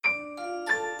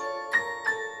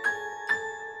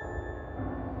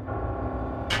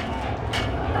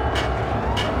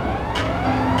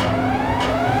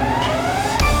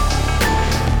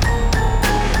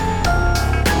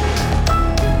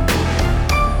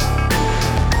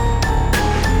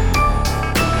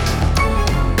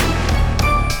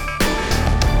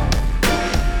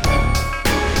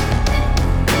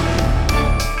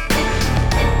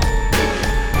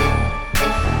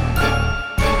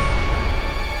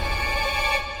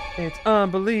It's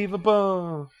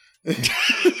unbelievable. It's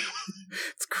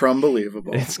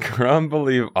crumbelievable. It's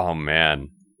crumbelievable. Oh man,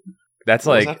 that's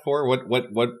What like was that for?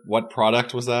 What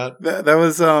product was that? That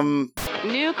was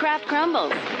New Kraft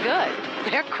Crumbles.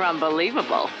 Good. They're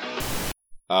crumbelievable.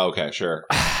 Oh, okay, sure.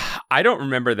 I don't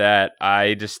remember that.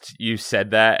 You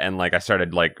said that, and like I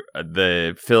started like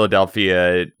the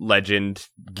Philadelphia legend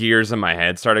gears in my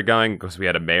head started going because we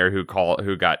had a mayor who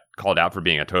got called out for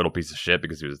being a total piece of shit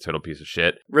because he was a total piece of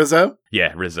shit. Rizzo.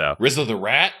 Yeah, Rizzo. Rizzo the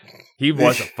Rat? He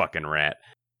was a fucking rat.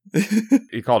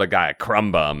 He called a guy a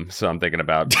crumb bum, so I'm thinking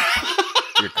about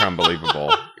you're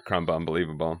crumbelievable. Crumb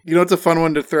unbelievable. You know what's a fun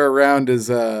one to throw around is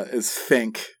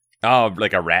Fink. Oh,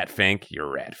 like a rat fink?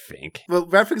 You're rat fink. Well,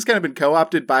 Ratfink's kind of been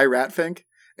co-opted by Ratfink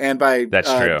and by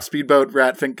That's true. Speedboat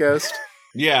Ratfink Ghost.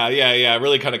 Yeah.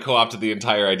 Really kind of co-opted the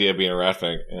entire idea of being a rat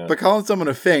thing. Yeah. But calling someone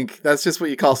a Fink, that's just what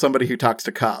you call somebody who talks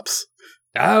to cops.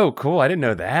 Oh, cool. I didn't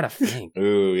know that. A fink.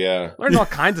 Ooh, yeah. Learned all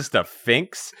kinds of stuff.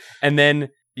 Finks. And then,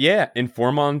 yeah,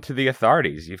 inform on to the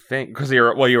authorities. You think, because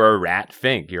you're a rat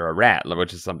fink. You're a rat,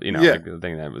 which is something, like the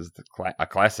thing that was a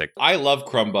classic. I love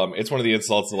crumb bum. It's one of the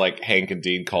insults that like Hank and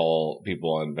Dean call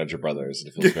people on Venture Brothers.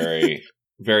 It feels very,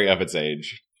 very of its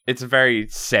age. It's a very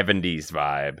 70s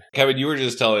vibe. Kevin, you were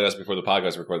just telling us before the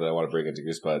podcast recorded that I want to bring into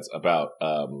Goosebuds about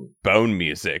bone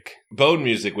music. Bone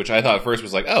music, which I thought at first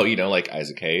was like, oh, like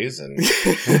Isaac Hayes and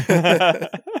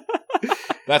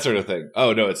that sort of thing.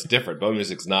 Oh, no, it's different. Bone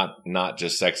music's not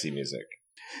just sexy music.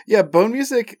 Yeah, bone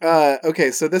music.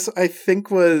 Okay, so this I think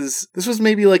was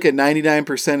maybe like a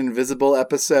 99% Invisible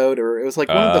episode, or it was like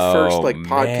one of the first like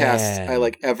podcasts I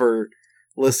like ever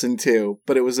listened to,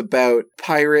 but it was about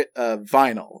pirate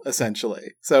vinyl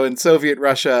essentially. So in Soviet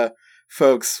Russia,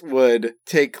 folks would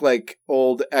take like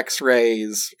old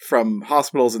X-rays from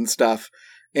hospitals and stuff,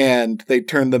 and they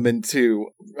turned them into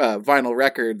vinyl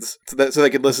records so they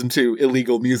could listen to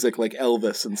illegal music like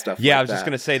Elvis and stuff. Yeah, like I was just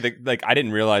gonna say that. Like, I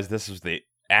didn't realize this was the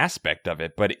aspect of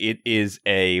it, but it is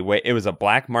a way. It was a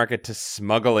black market to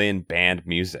smuggle in banned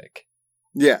music.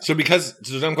 Yeah. So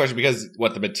dumb question, because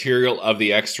what the material of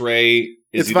the X-ray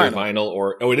is It's either vinyl. vinyl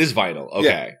or it is vinyl.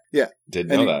 Okay. Yeah.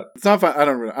 Didn't know that. It's not.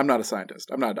 I'm not a scientist.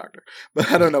 I'm not a doctor,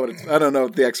 but I don't know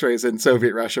what the X-rays in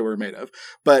Soviet Russia were made of.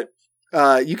 But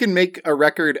you can make a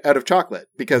record out of chocolate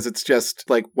because it's just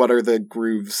like, what are the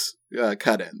grooves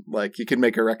cut in? Like, you can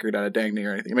make a record out of dang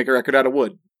near anything. You make a record out of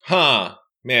wood. Huh.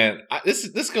 Man,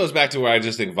 this goes back to where I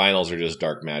just think vinyls are just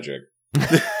dark magic.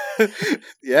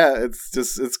 Yeah,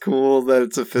 it's cool that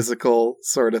it's a physical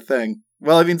sort of thing.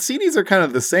 Well, I mean, CDs are kind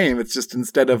of the same. It's just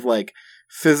instead of like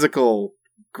physical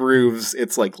grooves,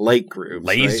 it's like light grooves,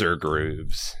 Laser right?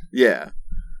 grooves. Yeah.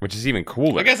 Which is even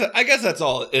cooler. I guess that's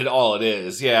all it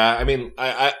is. Yeah. I mean,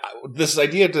 I this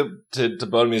idea to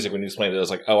bone music, when you explained it, I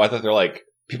was like, oh, I thought they're like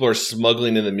people are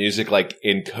smuggling in the music like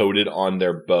encoded on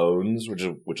their bones,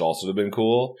 which also would have been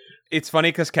cool. It's funny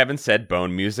because Kevin said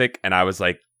bone music, and I was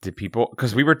like, did people?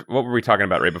 Because what were we talking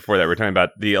about right before that? We were talking about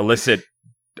the illicit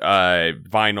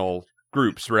vinyl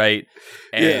groups, right?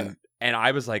 And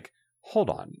I was like, hold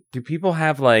on, do people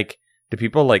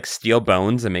steal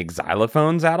bones and make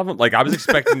xylophones out of them? Like, I was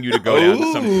expecting you to go down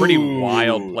to some pretty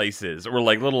wild places, or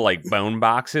like little like bone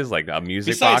boxes, like a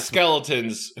music Besides box.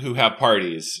 skeletons who have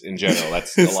parties in general,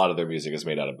 that's a lot of their music is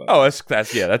made out of bones. Oh,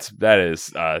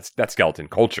 that's skeleton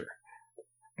culture.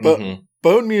 But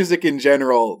bone music in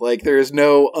general, like, there is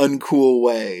no uncool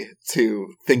way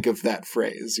to think of that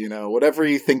phrase. You know, whatever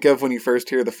you think of when you first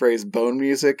hear the phrase bone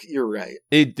music, you're right.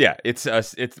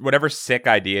 It's whatever sick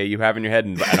idea you have in your head,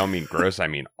 and I don't mean gross, I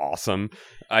mean awesome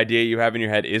idea you have in your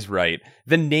head is right.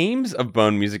 The names of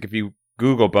bone music, if you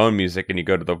Google bone music and you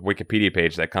go to the Wikipedia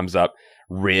page that comes up,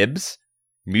 ribs,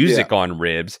 music on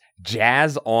ribs,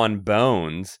 jazz on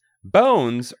bones,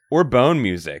 bones, or bone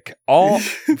music, all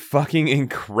fucking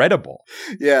incredible.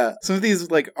 Yeah, some of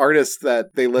these like artists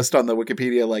that they list on the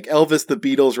Wikipedia, like Elvis, the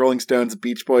Beatles, Rolling Stones,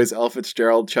 Beach Boys, Ella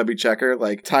Fitzgerald, Chubby Checker,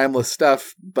 like timeless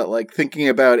stuff, but like thinking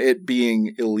about it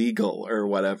being illegal or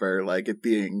whatever, like it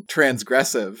being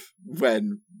transgressive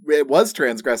when it was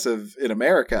transgressive in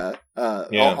America.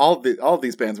 All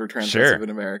these bands were transgressive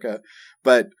in America,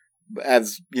 but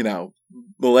as you know,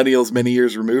 millennials many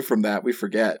years removed from that, we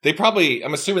forget. They probably,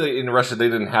 I'm assuming that in Russia they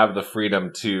didn't have the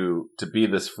freedom to be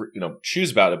this,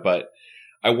 choose about it, but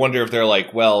I wonder if they're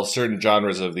like, well, certain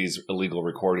genres of these illegal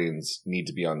recordings need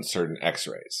to be on certain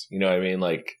X-rays. You know what I mean?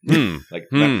 Like, like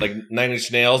 9 Inch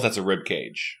Nails, that's a rib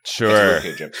cage. Sure. That's a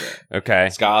rib cage X-ray. Okay.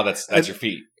 Ska, that's your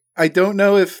feet. I don't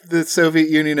know if the Soviet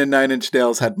Union and 9 Inch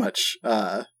Nails had much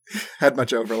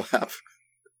overlap.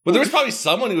 But there was probably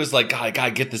someone who was like, God, I gotta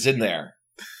get this in there.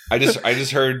 I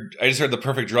just heard the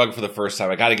perfect drug for the first time.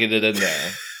 I gotta get it in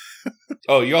there.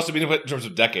 Oh, you also mean in terms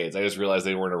of decades. I just realized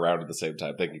they weren't around at the same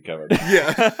time. Thank you, Kevin.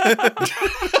 Yeah.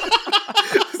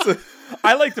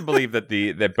 I like to believe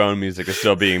that Bone music is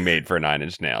still being made for Nine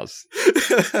Inch Nails.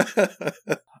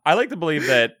 I like to believe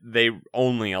that they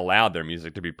only allowed their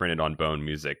music to be printed on Bone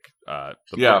Music,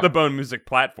 the Bone Music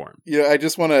platform. I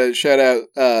just want to shout out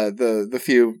the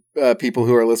few people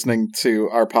who are listening to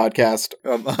our podcast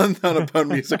on a Bone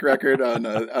Music record on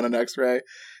an X-ray.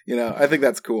 I think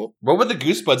that's cool. What would the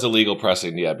Goosebuds illegal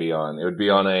pressing be on? It would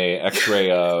be on a X-ray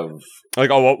of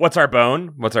what's our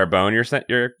bone? What's our bone? You're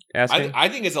asking. I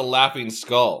think it's a laughing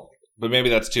skull. But maybe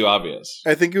that's too obvious.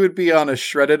 I think it would be on a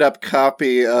shredded up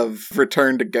copy of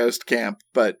Return to Ghost Camp,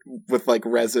 but with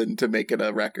resin to make it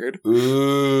a record.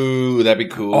 Ooh, that'd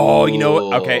be cool.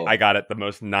 Oh, okay, I got it. The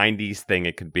most 90s thing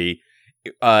it could be.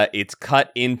 It's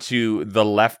cut into the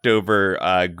leftover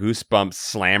Goosebumps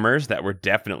slammers that were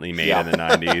definitely made in the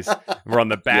 90s. Where on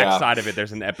the back side of it,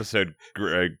 there's an episode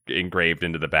engraved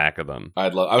into the back of them. I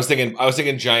was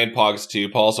thinking Giant Pogs too,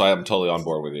 Paul. So I'm totally on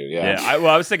board with you. Yeah. I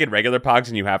was thinking regular Pogs,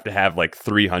 and you have to have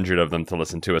 300 of them to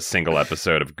listen to a single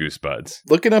episode of Goosebuds.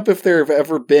 Looking up if there have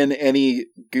ever been any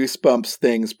Goosebumps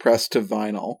things pressed to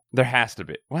vinyl. There has to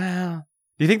be. Wow.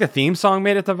 Do you think the theme song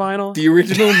made it to vinyl? The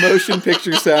original motion picture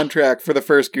soundtrack for the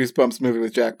first Goosebumps movie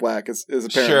with Jack Black is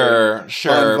apparently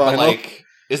sure. But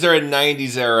is there a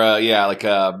 90s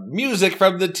era, music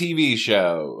from the TV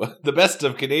show? The best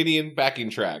of Canadian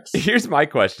backing tracks. Here's my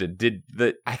question.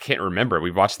 I can't remember.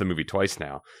 We've watched the movie twice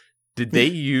now. Did they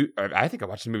use, I think I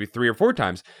watched the movie 3 or 4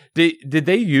 times. Did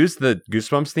they use the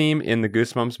Goosebumps theme in the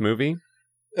Goosebumps movie?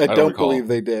 I don't believe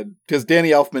they did, because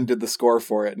Danny Elfman did the score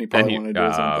for it, and he probably wanted to do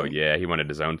his own thing. Yeah, he wanted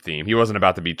his own theme. He wasn't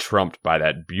about to be trumped by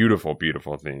that beautiful,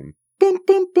 beautiful theme. Bum,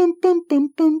 bum, bum, bum, bum,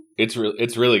 bum. It's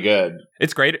really good.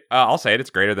 It's great. I'll say it. It's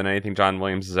greater than anything John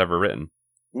Williams has ever written.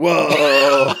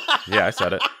 Whoa! Yeah, I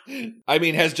said it. I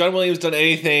mean, has John Williams done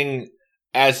anything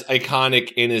as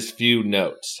iconic in his few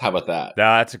notes? How about that?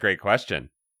 That's a great question.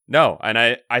 No, and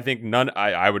I think none.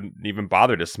 I wouldn't even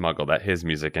bother to smuggle his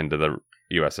music into the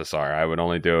USSR. I would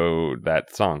only do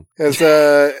that song.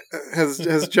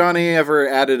 Has Johnny ever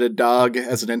added a dog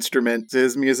as an instrument to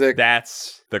his music?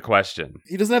 That's the question.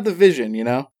 He doesn't have the vision,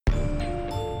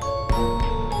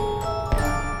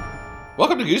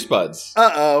 Welcome to Goosebuds.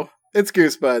 Uh-oh. It's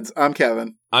Goosebuds. I'm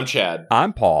Kevin. I'm Chad.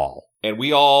 I'm Paul. And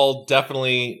we all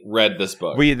definitely read this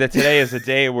book. Today is a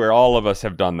day where all of us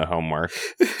have done the homework.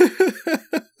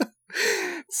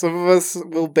 Some of us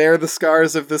will bear the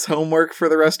scars of this homework for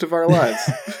the rest of our lives.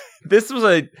 This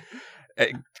was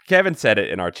Kevin said it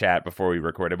in our chat before we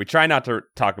recorded. We try not to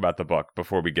talk about the book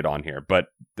before we get on here, but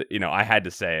I had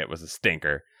to say it was a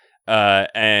stinker.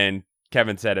 And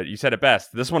Kevin said it. You said it best.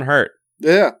 This one hurt.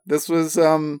 Yeah, this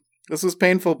was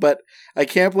painful, but I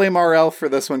can't blame RL for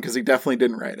this one because he definitely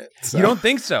didn't write it. So. You don't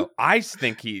think so? I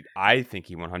think he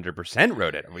 100%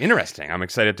 wrote it. Interesting. I'm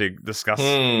excited to discuss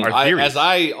our theories. As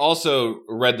I also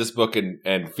read this book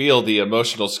and feel the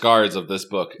emotional scars of this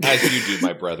book, as you do,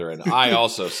 my brethren, I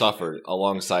also suffered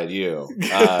alongside you.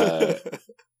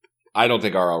 I don't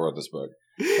think RL wrote this book.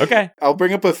 Okay. I'll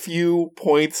bring up a few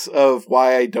points of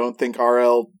why I don't think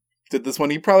RL did this one.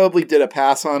 He probably did a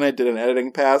pass on it, did an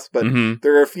editing pass, but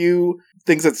there are a few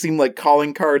things that seem like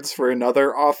calling cards for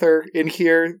another author in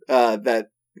here that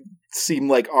seem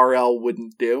like RL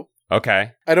wouldn't do.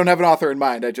 Okay. I don't have an author in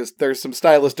mind. There's some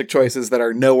stylistic choices that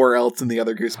are nowhere else in the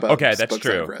other Goosebumps. Okay, that's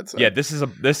true. I've read, so. Yeah,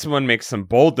 this one makes some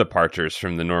bold departures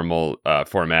from the normal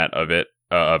format of it,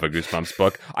 of a Goosebumps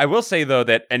book. I will say though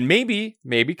that, and maybe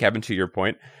Kevin, to your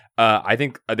point, I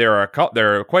think there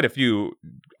are quite a few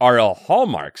RL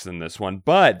hallmarks in this one,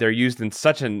 but they're used in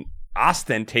such an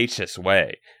ostentatious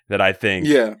way that I think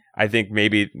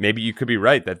maybe you could be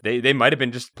right that they might have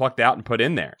been just plucked out and put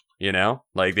in there. They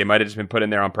might have just been put in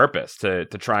there on purpose to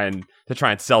try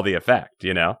and sell the effect.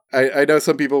 I know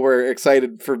some people were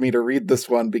excited for me to read this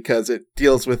one because it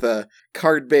deals with a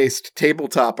card-based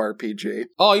tabletop RPG.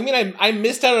 Oh, you mean I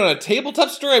missed out on a tabletop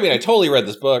story? I mean, I totally read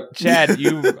this book. Chad,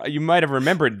 you might have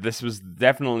remembered this was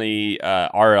definitely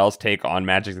RL's take on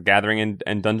Magic the Gathering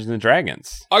and Dungeons and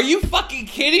Dragons. Are you fucking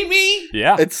kidding me?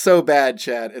 Yeah. It's so bad,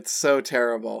 Chad. It's so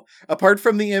terrible. Apart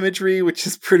from the imagery, which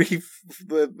is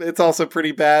it's also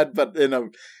pretty bad, but in a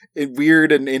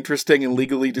weird and interesting and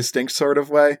legally distinct sort of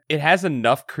way. It has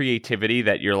enough creativity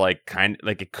that you're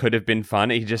it could have been fun.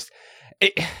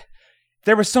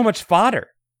 There was so much fodder.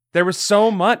 There was so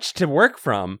much to work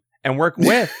from and work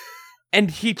with,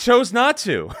 and he chose not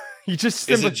to. He just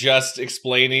Is it just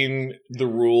explaining the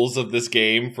rules of this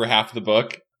game for half the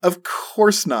book? Of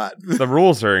course not. The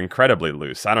rules are incredibly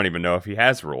loose. I don't even know if he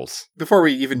has rules. Before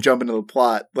we even jump into the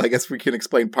plot, I guess we can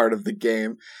explain part of the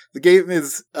game. The game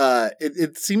is,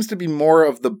 it seems to be more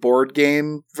of the board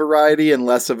game variety and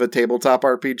less of a tabletop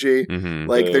RPG. Mm-hmm.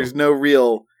 Like, there's no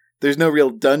real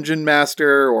dungeon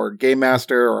master or game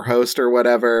master or host or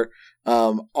whatever.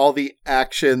 All the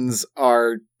actions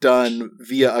are done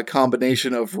via a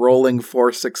combination of rolling 4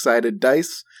 6-sided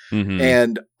dice. Mm-hmm.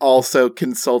 And also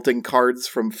consulting cards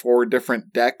from 4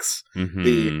 different decks. Mm-hmm.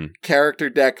 The character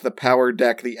deck, the power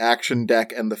deck, the action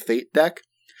deck, and the fate deck.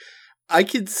 I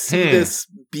could see this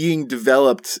being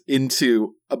developed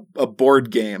into a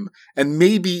board game, and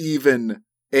maybe even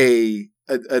a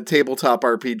tabletop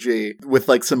RPG with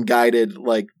like some guided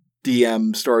like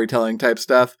DM storytelling type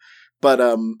stuff. But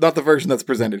not the version that's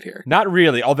presented here. Not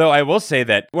really, although I will say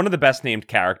that one of the best named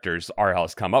characters RL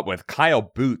has come up with, Kyle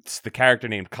Boots, the character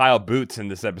named Kyle Boots in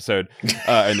this episode,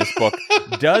 in this book,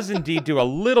 does indeed do a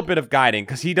little bit of guiding,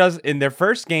 because he does, in their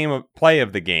first play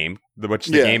of the game, which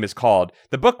the game is called,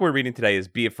 the book we're reading today is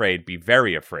Be Afraid, Be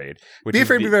Very Afraid. Be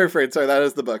Afraid, Be Very Afraid. Sorry, that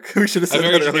is the book. We should have said a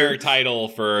very generic title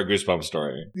for a Goosebumps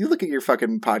story. You look at your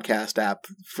fucking podcast app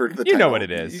for the title. You know what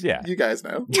it is, yeah. You guys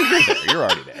know. You're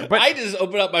already there. But I just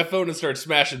open up my phone and start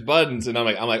smashing buttons, and I'm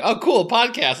like, oh, cool,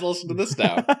 podcast. I'll listen to this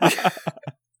now.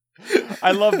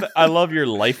 I love your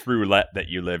life roulette that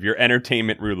you live, your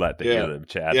entertainment roulette that you live,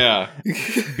 Chad. Yeah.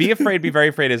 Be Afraid, Be Very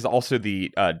Afraid is also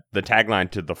the tagline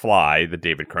to The Fly, the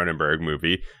David Cronenberg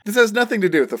movie. This has nothing to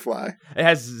do with The Fly. It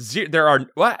has there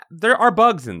are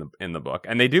bugs in the book,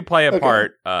 and they do play a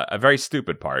part, a very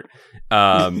stupid part.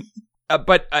 But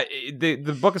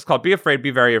the book is called Be Afraid,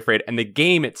 Be Very Afraid, and the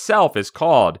game itself is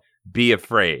called Be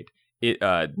Afraid.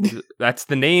 That's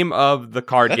the name of the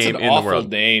card game in the world. That's an awful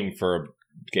name for a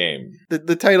game.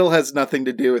 The title has nothing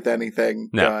to do with anything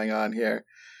going on here.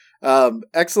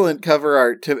 Excellent cover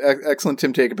art. Excellent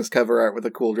Tim Jacobus cover art with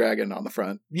a cool dragon on the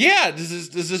front. Yeah, does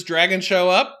this dragon show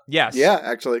up? Yes. Yeah,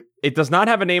 actually. It does not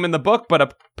have a name in the book, but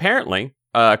apparently,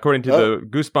 according to the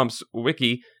Goosebumps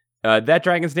wiki, that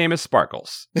dragon's name is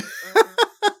Sparkles.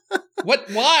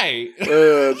 What? Why?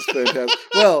 That's fantastic.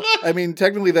 Well, I mean,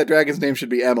 technically that dragon's name should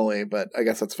be Emily, but I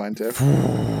guess that's fine too.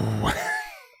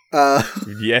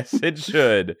 Yes, it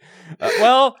should.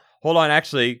 Well, hold on.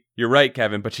 Actually, you're right,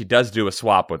 Kevin, but she does do a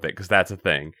swap with it, because that's a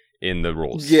thing in the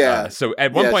rules. Yeah. So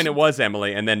at one point it was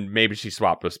Emily, and then maybe she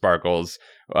swapped with Sparkles,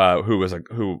 who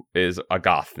is a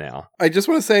goth now. I just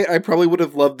want to say I probably would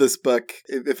have loved this book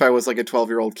if I was like a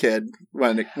 12-year-old kid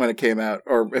when it came out,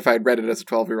 or if I'd read it as a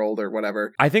 12-year-old or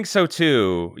whatever. I think so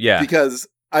too. Yeah. Because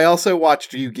I also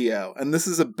watched Yu-Gi-Oh! And this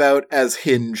is about as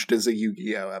hinged as a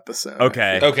Yu-Gi-Oh! Episode.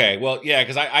 Okay. Well, yeah,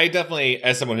 because I definitely,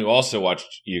 as someone who also watched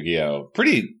Yu-Gi-Oh!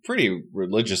 pretty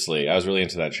religiously, I was really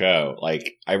into that show.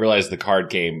 Like, I realized the card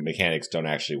game mechanics don't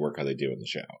actually work how they do in the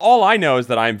show. All I know is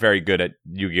that I'm very good at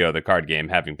Yu-Gi-Oh! The card game,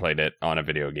 having played it on a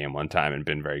video game one time and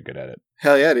been very good at it.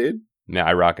 Hell yeah, dude. Yeah,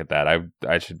 I rock at that.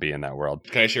 I should be in that world.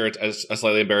 Can I share a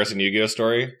slightly embarrassing Yu-Gi-Oh!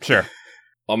 Story? Sure.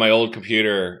 On my old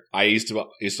computer, I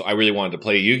I really wanted to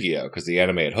play Yu-Gi-Oh! Because the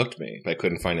anime had hooked me, but I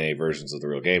couldn't find any versions of the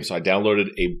real game. So I downloaded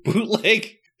a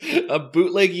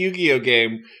bootleg Yu-Gi-Oh!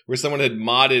 Game where someone had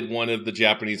modded one of the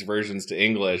Japanese versions to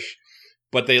English,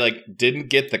 but they didn't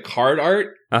get the card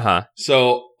art. Uh-huh.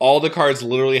 So all the cards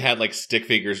literally had stick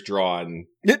figures drawn.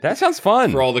 That sounds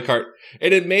fun. For all the card.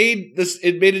 And it made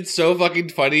it so fucking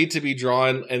funny to be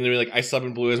drawn, and then I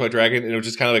summoned Blue as my dragon, and it was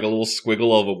just kind of like a little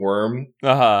squiggle of a worm.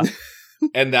 Uh-huh.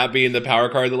 And that being the power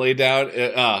card that laid down,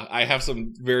 I have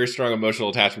some very strong emotional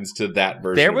attachments to that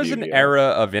version. There was an era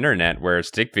of internet where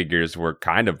stick figures were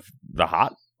kind of the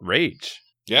hot rage.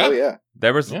 Yeah. Oh, yeah.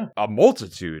 There was a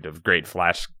multitude of great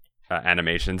Flash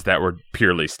animations that were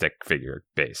purely stick figure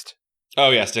based.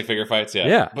 Oh, yeah. Stick figure fights. Yeah.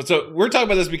 Yeah. But so we're talking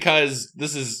about this because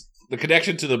this is the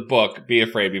connection to the book, Be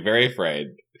Afraid, Be Very Afraid.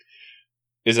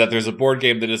 Is that there's a board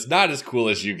game that is not as cool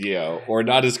as Yu-Gi-Oh! Or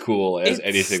not as cool as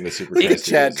anything the Super It's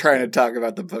Chad trying to talk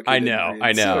about the book. I know.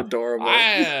 So adorable.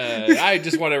 I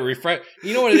just want to refresh.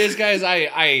 You know what it is, guys?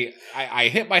 I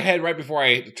hit my head right before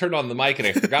I turned on the mic, and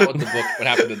I forgot what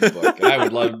happened in the book. And I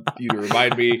would love you to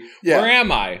remind me. Where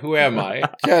am I? Who am I?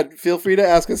 Chad, feel free to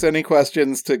ask us any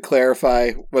questions to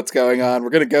clarify what's going on. We're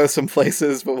going to go some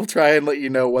places, but we'll try and let you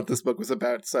know what this book was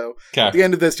about. So at the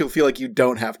end of this, you'll feel like you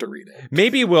don't have to read it.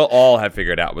 Maybe we'll all have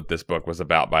figured out what this book was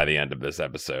about by the end of this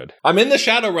episode. I'm in the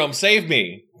Shadow Realm. Save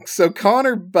me. So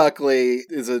Connor Buckley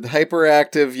is a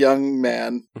hyperactive young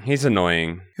man. He's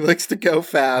annoying. He likes to go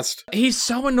fast. He's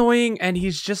so annoying, and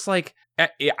he's just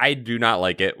I do not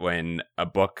like it when a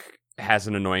book has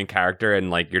an annoying character and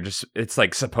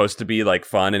it's supposed to be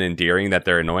fun and endearing that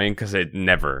they're annoying, because it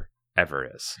never ever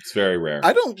is. It's very rare.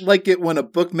 I don't like it when a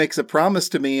book makes a promise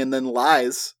to me and then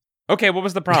lies. Okay, what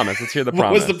was the promise? Let's hear the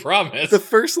promise. What was the promise? The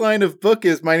first line of book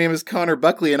is, "My name is Connor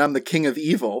Buckley and I'm the king of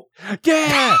evil."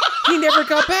 Yeah! He never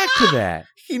got back to that.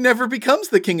 He never becomes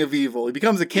the king of evil. He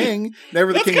becomes a king,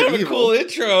 never the king of evil. That's kind of a cool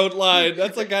intro line.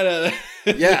 That's like kind of...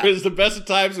 Yeah. It was the best of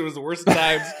times, it was the worst of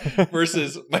times,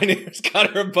 versus "My name is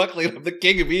Connor Buckley and I'm the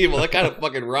king of evil." That kind of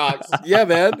fucking rocks. Yeah,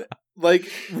 man.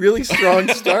 Like, really strong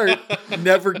start.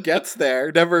 Never gets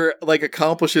there. Never, like,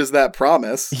 accomplishes that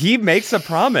promise. He makes a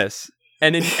promise.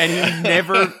 And he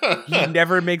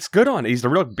never makes good on it. He's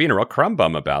being a real crumb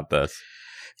bum about this.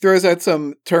 Throws out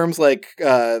some terms like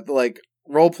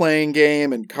role-playing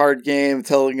game and card game,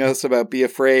 telling us about Be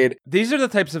Afraid. These are the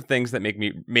types of things that made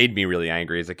me really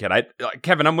angry as a kid.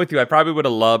 Kevin, I'm with you. I probably would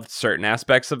have loved certain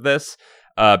aspects of this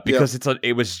because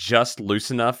it was just loose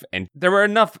enough, and there were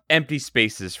enough empty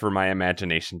spaces for my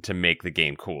imagination to make the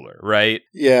game cooler, right?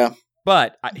 Yeah.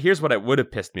 But here's what would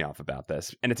have pissed me off about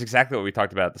this, and it's exactly what we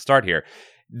talked about at the start here.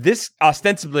 This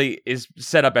ostensibly is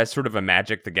set up as sort of a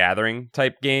Magic the Gathering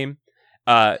type game,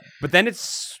 but then it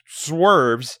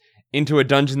swerves into a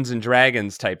Dungeons and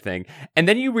Dragons type thing, and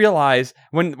then you realize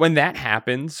when that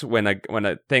happens, when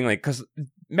a thing like, because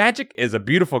Magic is a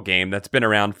beautiful game that's been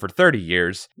around for 30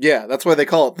 years. Yeah, that's why they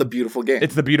call it the beautiful game.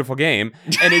 It's the beautiful game,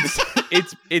 and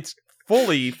it's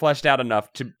fully fleshed out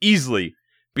enough to easily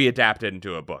be adapted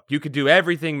into a book. You could do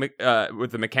everything with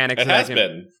the mechanics. It has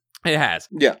been. It has.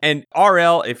 Yeah. And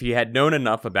RL, if he had known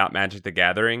enough about Magic the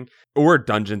Gathering or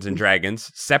Dungeons and Dragons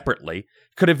separately,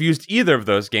 could have used either of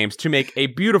those games to make a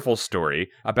beautiful story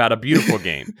about a beautiful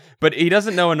game. But he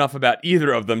doesn't know enough about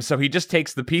either of them, so he just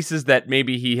takes the pieces that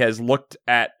maybe he has looked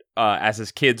at as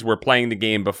his kids were playing the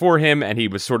game before him, and he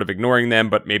was sort of ignoring them,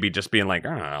 but maybe just being like,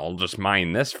 I'll just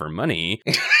mine this for money.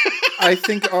 I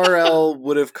think RL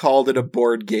would have called it a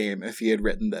board game if he had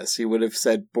written this. He would have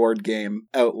said board game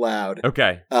out loud.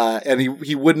 Okay. And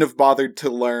he wouldn't have bothered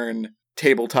to learn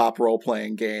tabletop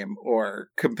role-playing game or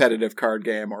competitive card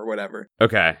game or whatever.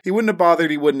 Okay. He wouldn't have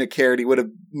bothered. He wouldn't have cared. He would have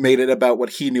made it about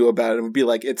what he knew about it. It would be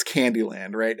like, it's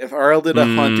Candyland, right? If RL did a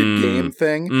haunted game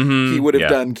thing, he would have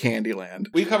done Candyland.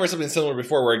 We covered something similar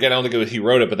before where, again, I don't think he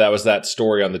wrote it, but that was that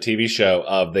story on the TV show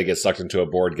of they get sucked into a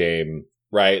board game,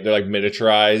 right? They're like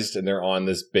miniaturized and they're on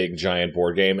this big giant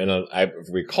board game. And I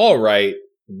recall right,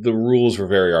 the rules were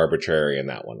very arbitrary in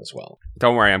that one as well.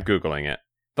 Don't worry, I'm Googling it.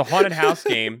 The Haunted House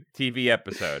Game TV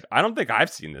episode. I don't think I've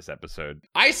seen this episode.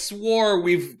 I swore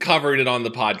we've covered it on the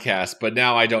podcast, but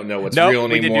now I don't know what's real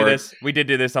anymore. We did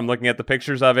do this. I'm looking at the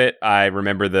pictures of it. I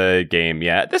remember the game.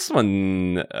 Yeah, this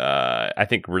one I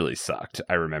think really sucked.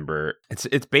 I remember.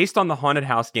 It's based on the Haunted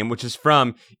House game, which is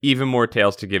from Even More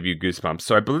Tales to Give You Goosebumps.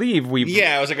 So I believe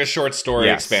Yeah, it was like a short story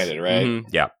expanded, right? Mm-hmm.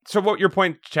 Yeah. So what your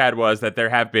point, Chad, was that there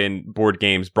have been board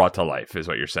games brought to life, is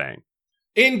what you're saying.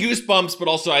 In Goosebumps, but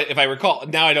also, if I recall,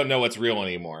 now I don't know what's real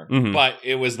anymore, but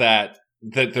it was that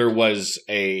there was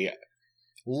a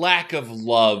lack of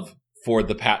love for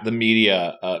the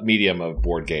medium of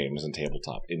board games and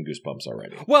tabletop in Goosebumps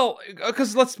already. Well,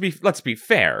 because let's be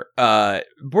fair,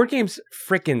 board games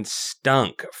frickin'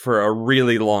 stunk for a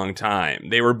really long time.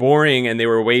 They were boring, and they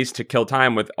were ways to kill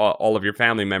time with all of your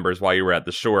family members while you were at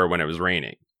the shore when it was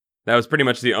raining. That was pretty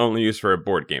much the only use for a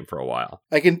board game for a while.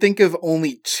 I can think of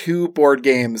only 2 board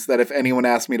games that if anyone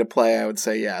asked me to play, I would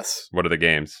say yes. What are the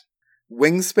games?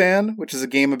 Wingspan, which is a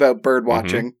game about bird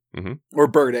watching, or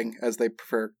birding, as they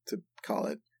prefer to call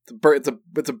it.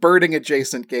 It's a birding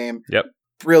adjacent game. Yep.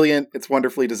 Brilliant. It's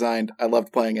wonderfully designed. I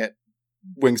loved playing it.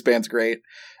 Wingspan's great.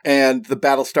 And the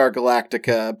Battlestar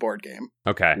Galactica board game.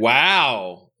 Okay.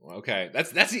 Wow. Okay,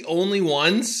 that's the only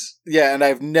ones? Yeah, and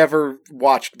I've never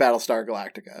watched Battlestar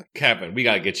Galactica. Kevin, we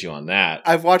gotta get you on that.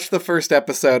 I've watched the first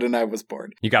episode and I was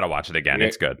bored. You gotta watch it again. Yeah.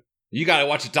 It's good. You gotta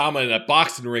watch Dama in that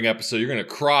boxing ring episode. You're gonna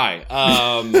cry.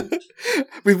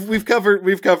 We've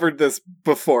covered this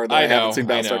before. That I haven't seen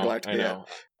Battlestar Galactica. I know.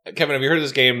 Kevin, have you heard of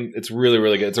this game? It's really,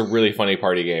 really good. It's a really funny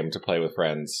party game to play with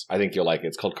friends. I think you'll like it.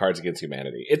 It's called Cards Against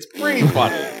Humanity. It's pretty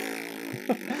funny.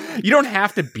 You don't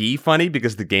have to be funny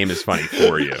because the game is funny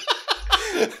for you.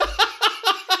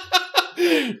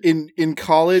 In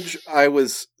college, I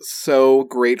was so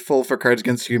grateful for Cards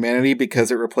Against Humanity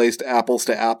because it replaced Apples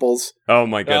to Apples. Oh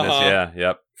my goodness, yeah,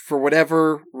 yep. For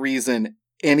whatever reason,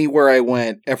 anywhere I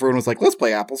went, everyone was like, let's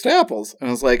play Apples to Apples. And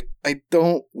I was like, I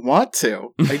don't want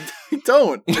to. I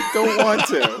don't want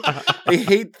to. I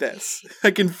hate this.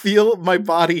 I can feel my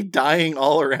body dying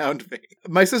all around me.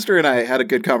 My sister and I had a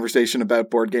good conversation about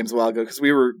board games a while ago because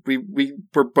we were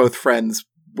both friends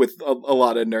with a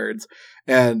lot of nerds.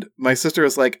 And my sister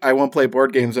was like, I won't play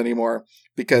board games anymore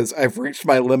because I've reached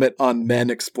my limit on men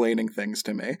explaining things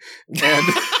to me. And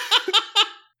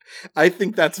I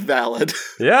think that's valid.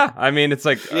 Yeah, I mean, it's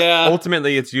like,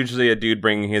 ultimately, it's usually a dude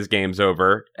bringing his games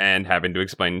over and having to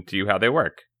explain to you how they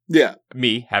work. Yeah.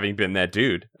 Me, having been that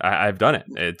dude, I've done it.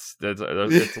 It's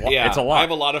a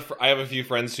lot. I have a few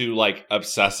friends who like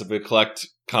obsessively collect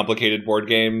complicated board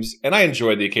games, and I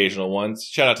enjoy the occasional ones.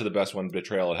 Shout out to the best one,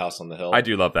 Betrayal at House on the Hill. I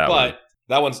do love that one.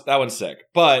 But that one's sick.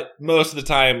 But most of the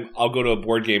time, I'll go to a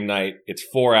board game night. It's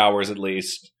 4 hours at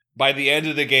least. By the end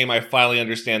of the game, I finally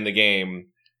understand the game.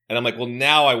 And I'm like, well,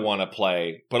 now I want to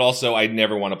play, but also I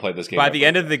never want to play this game. By the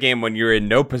end of the game, when you're in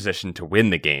no position to win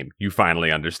the game, you finally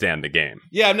understand the game.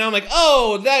 Yeah, now I'm like,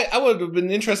 I would have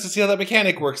been interested to see how that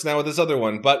mechanic works now with this other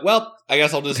one. But, well, I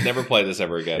guess I'll just never play this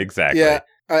ever again. Exactly. Yeah,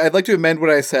 I'd like to amend what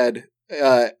I said.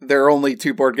 There are only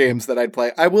 2 board games that I'd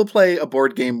play. I will play a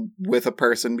board game with a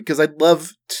person because I'd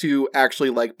love to actually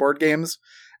like board games,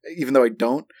 even though I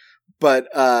don't. But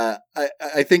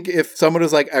I think if someone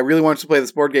was like, I really want you to play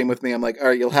this board game with me, I'm like, all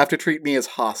right, you'll have to treat me as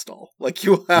hostile. Like,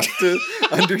 you'll have to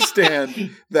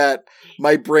understand that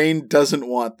my brain doesn't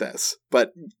want this.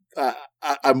 But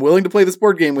I'm willing to play this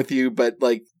board game with you, but,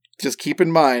 like, just keep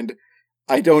in mind,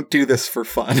 I don't do this for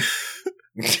fun.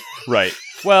 Right.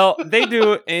 Well, they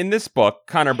do, in this book,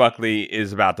 Connor Buckley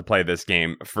is about to play this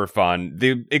game for fun.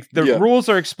 The rules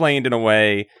are explained in a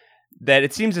way that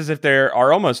it seems as if there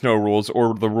are almost no rules,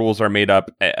 or the rules are made up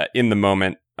in the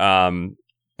moment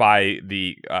by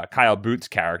the Kyle Boots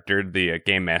character, the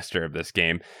game master of this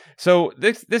game. So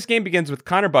this game begins with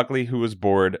Connor Buckley, who was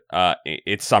bored.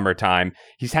 It's summertime.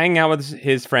 He's hanging out with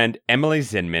his friend Emily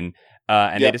Zinman,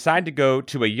 and they decide to go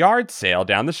to a yard sale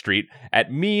down the street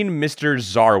at mean Mr.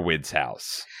 Zarwood's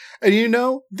house.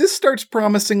 And this starts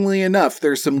promisingly enough.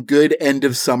 There's some good end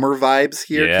of summer vibes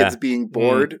here. Yeah. Kids being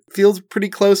bored. Feels pretty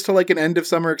close to like an end of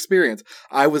summer experience.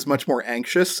 I was much more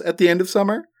anxious at the end of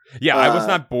summer. Yeah, I was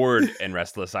not bored and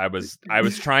restless. I was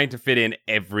trying to fit in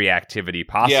every activity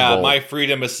possible. Yeah, my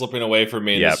freedom is slipping away from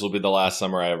me. Yep. This will be the last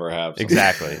summer I ever have. So.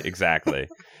 Exactly.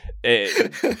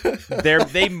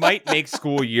 They might make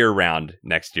school year round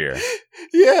next year.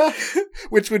 Yeah,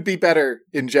 which would be better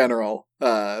in general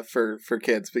for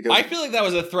kids, because I feel like that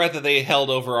was a threat that they held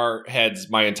over our heads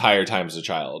my entire time as a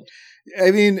child.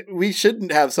 I mean, we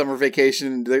shouldn't have summer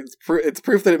vacation. It's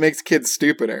proof that it makes kids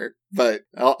stupider, but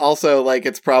also, like,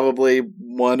 it's probably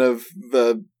one of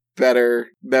the better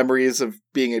memories of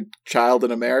being a child in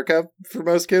America for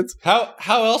most kids. How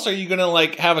else are you gonna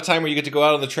like have a time where you get to go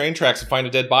out on the train tracks and find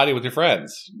a dead body with your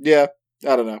friends? Yeah,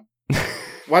 I don't know.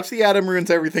 Watch The Atom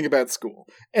ruins everything about school.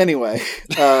 Anyway,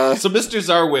 so Mr.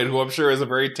 Zarwood, who I'm sure is a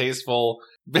very tasteful,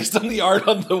 based on the art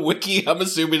on the wiki, I'm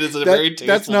assuming is very tasteful.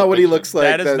 That's not what he looks like.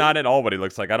 That is not at all what he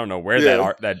looks like. I don't know where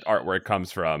that artwork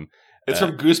comes from. It's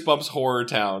from Goosebumps Horror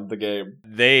Town, the game.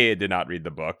 They did not read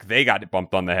the book. They got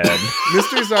bumped on the head.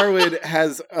 Mr. Zarwood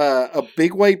has a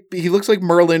big white... He looks like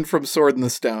Merlin from Sword in the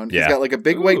Stone. He's got like a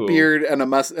big white beard and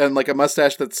like a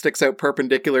mustache that sticks out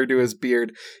perpendicular to his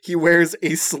beard. He wears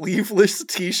a sleeveless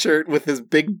t-shirt with his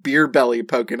big beer belly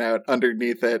poking out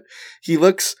underneath it. He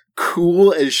looks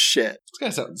cool as shit.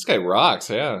 This guy rocks,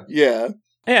 yeah. Yeah.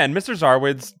 Yeah, and Mr.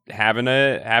 Zarwood's having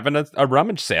a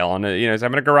rummage sale on he's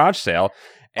having a garage sale.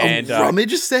 And a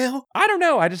rummage sale? I don't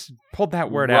know. I just pulled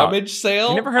that word out. Rummage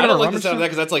sale? You never heard of a rummage sale? I don't like the sound of that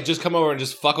because that's like, just come over and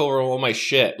just fuck over all my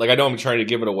shit. Like, I know I'm trying to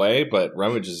give it away, but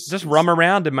rummage is... Just rum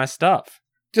around in my stuff.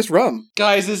 Just rum.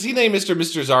 Guys, is he named Mr.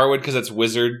 Zarwood because it's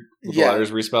wizard with the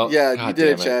letters respelled? Yeah, God, you did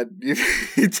it, Chad. You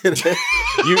did it.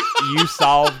 You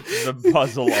solved the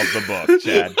puzzle of the book,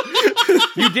 Chad.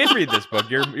 You did read this book.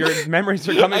 Your memories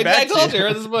are coming back. I told you, I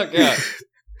read this book, yeah.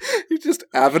 You're just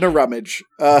having a rummage.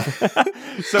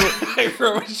 So I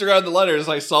rummaged around the letters.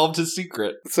 I solved his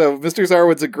secret. So Mr.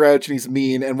 Zarwood's a grouch and he's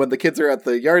mean. And when the kids are at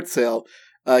the yard sale,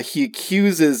 he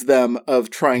accuses them of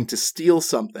trying to steal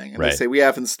something. And they say, we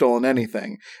haven't stolen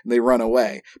anything. And they run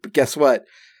away. But guess what?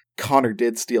 Connor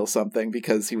did steal something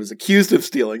because he was accused of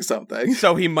stealing something.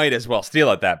 So he might as well steal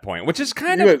at that point, which is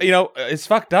kind of, it's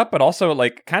fucked up, but also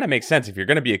like kind of makes sense. If you're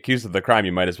going to be accused of the crime,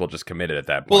 you might as well just commit it at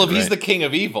that point. Well, if he's the king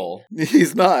of evil.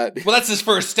 He's not. Well, that's his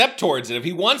first step towards it. If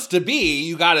he wants to be,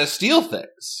 you got to steal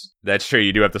things. That's true.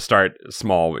 You do have to start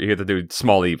small. You have to do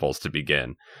small evils to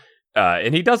begin.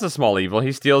 And he does a small evil.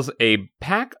 He steals a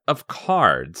pack of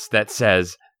cards that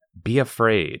says, "Be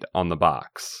afraid" on the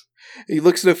box. He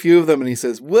looks at a few of them and he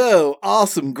says, "Whoa,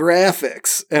 awesome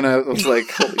graphics." And I was like,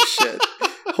 holy shit.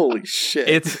 Holy shit.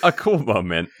 It's a cool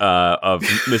moment of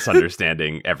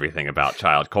misunderstanding everything about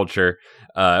child culture.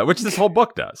 which this whole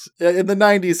book does. In the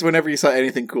 90s, whenever you saw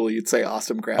anything cool, you'd say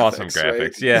awesome graphics. Awesome graphics,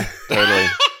 right? yeah, totally.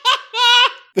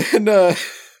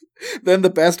 Then the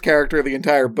best character of the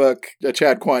entire book, a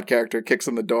Chad Quant character, kicks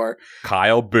in the door.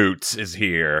 Kyle Boots is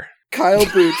here. Kyle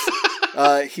Boots,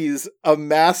 he's a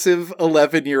massive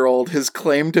 11-year-old. His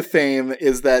claim to fame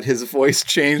is that his voice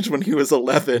changed when he was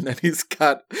 11, and he's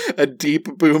got a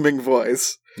deep, booming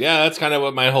voice. Yeah, that's kind of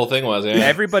what my whole thing was. Yeah.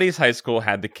 Everybody's high school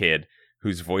had the kid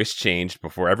whose voice changed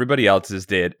before everybody else's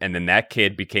did, and then that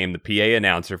kid became the PA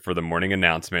announcer for the morning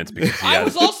announcements because I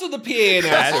was also the PA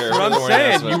announcer. That's what I'm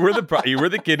saying. You were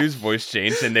the kid whose voice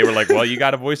changed, and they were like, "Well, you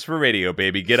got a voice for radio,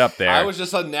 baby. Get up there." I was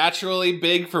just unnaturally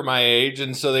big for my age,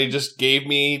 and so they just gave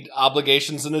me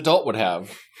obligations an adult would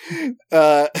have.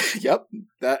 Yep,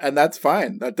 and that's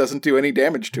fine. That doesn't do any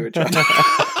damage to it, John.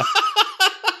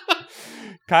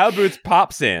 Kyle Boots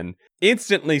pops in,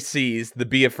 instantly sees the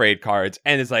Be Afraid cards,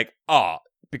 and is like, "Oh,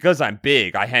 because I'm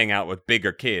big, I hang out with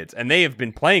bigger kids." And they have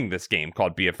been playing this game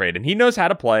called Be Afraid, and he knows how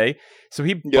to play, so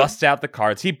he busts out the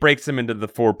cards. He breaks them into the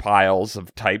 4 piles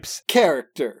of types.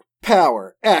 Character,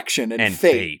 power, action, and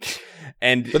fate.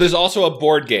 But there's also a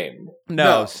board game.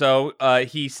 No. So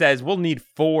he says, we'll need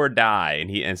 4 die.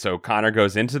 And so Connor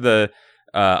goes into the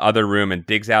other room and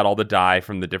digs out all the die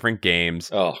from the different games.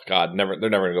 Oh God, they're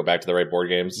never gonna go back to the right board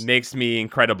games. Makes me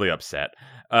incredibly upset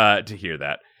to hear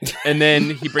that. And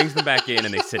then he brings them back in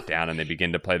and they sit down and they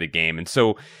begin to play the game. And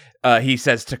so he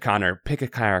says to Connor, pick a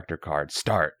character card,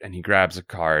 start. And he grabs a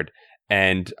card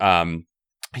and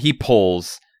he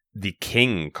pulls the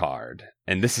King card.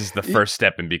 And this is the first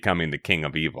step in becoming the King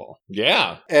of Evil.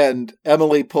 Yeah. And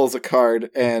Emily pulls a card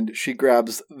and she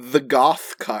grabs the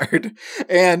Goth card.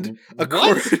 And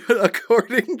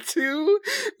according to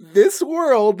this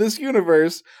world, this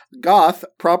universe, Goth,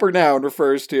 proper noun,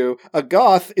 refers to a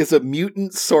Goth is a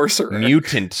mutant sorcerer.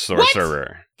 Mutant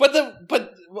sorcerer. But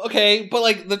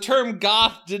like the term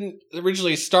goth didn't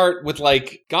originally start with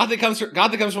like goth that comes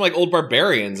from like old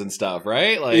barbarians and stuff,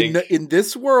 right? Like in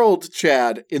this world,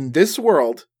 Chad, in this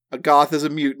world, a goth is a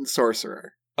mutant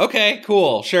sorcerer. Okay,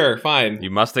 cool, sure, fine.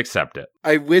 You must accept it.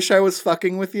 I wish I was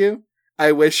fucking with you.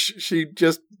 I wish she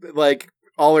just like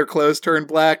all her clothes turned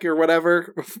black or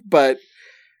whatever. But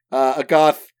a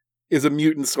goth is a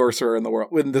mutant sorcerer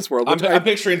in this world. I'm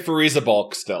picturing Fariza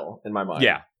Bulk still in my mind.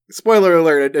 Yeah. Spoiler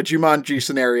alert, a Jumanji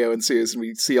scenario ensues and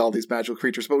we see all these magical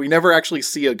creatures, but we never actually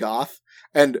see a goth.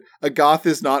 And a goth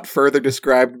is not further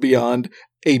described beyond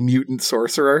a mutant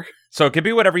sorcerer. So it could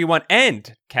be whatever you want.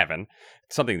 And, Kevin,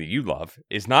 something that you love,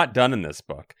 is not done in this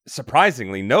book.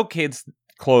 Surprisingly, no kids'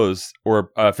 clothes or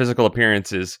physical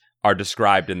appearances are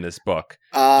described in this book.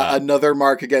 Another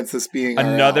mark against this being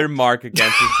another mark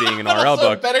against this being an RL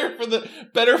book.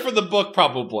 Better for the book,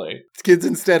 probably. Kids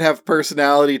instead have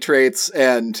personality traits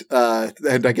and I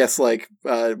guess like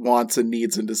wants and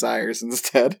needs and desires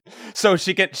instead. So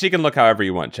she can look however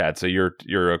you want, Chad. So you're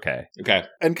okay. Okay.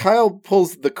 And Kyle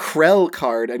pulls the Krell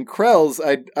card, and Krells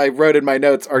I wrote in my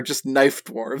notes are just knife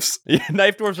dwarves. Yeah,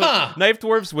 knife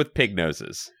dwarves with pig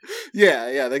noses.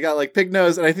 Yeah, they got like pig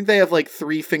nose, and I think they have like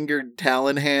 3-fingered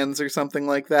talon hands or something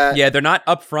like that. Yeah, they're not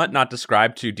up front, not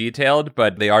described too detailed,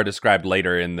 but they are described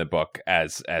later in the book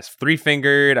as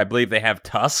 3-fingered. I believe they have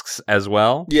tusks as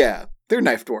well. Yeah, they're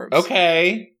knife dwarves.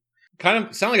 Okay. Kind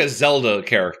of sound like a Zelda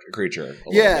creature.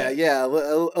 A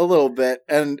little bit.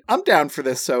 And I'm down for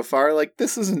this so far. Like,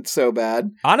 this isn't so bad.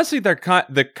 Honestly,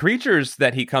 the creatures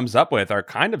that he comes up with are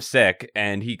kind of sick,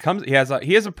 and he has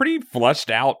a pretty fleshed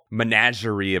out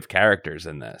menagerie of characters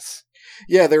in this.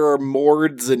 Yeah, there are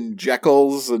Mords and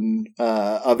Jekylls and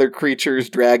other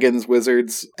creatures, dragons,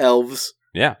 wizards, elves.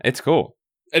 Yeah, it's cool.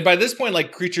 And by this point,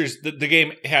 like creatures, the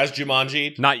game has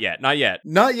Jumanji. Not yet.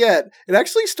 It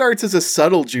actually starts as a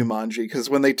subtle Jumanji because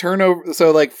when they turn over,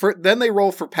 so like then they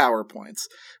roll for power points,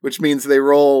 which means they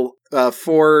roll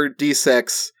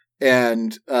 4d6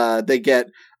 and they get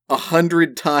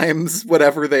 100 times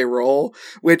whatever they roll.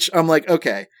 Which I'm like,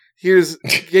 okay, here's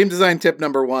game design tip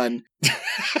number 1.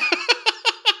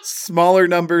 Smaller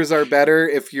numbers are better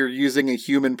if you're using a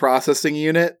human processing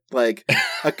unit, like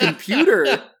a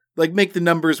computer. Like, make the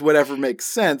numbers whatever makes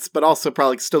sense, but also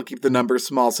probably still keep the numbers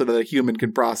small so that a human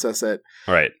can process it.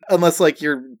 Right. Unless, like,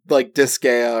 you're, like,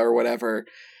 Disgaea or whatever.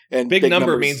 And big number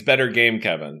numbers means better game,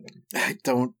 Kevin.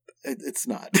 It's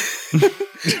not.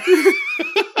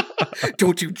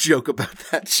 Don't you joke about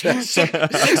that, Chad.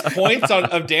 6 points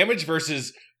of damage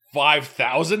versus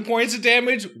 5,000 points of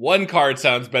damage. One card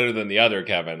sounds better than the other,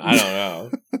 Kevin. I don't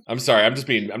know. I'm sorry. I'm just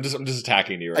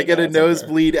attacking you right now. I get a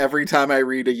nosebleed every time I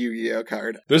read a Yu-Gi-Oh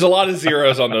card. There's a lot of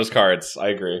zeros on those cards. I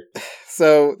agree.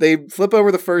 So they flip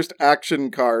over the first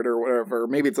action card or whatever.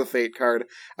 Maybe it's a fate card.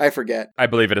 I forget. I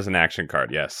believe it is an action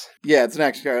card, yes. Yeah, it's an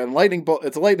action card. And lightning bolt.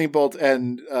 It's a lightning bolt,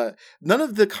 and none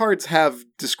of the cards have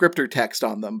descriptor text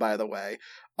on them, by the way.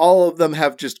 All of them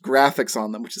have just graphics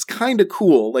on them, which is kind of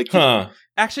cool. Like,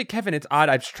 Actually, Kevin, it's odd.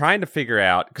 I was trying to figure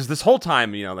out, because this whole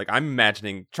time, like I'm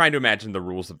trying to imagine the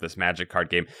rules of this Magic card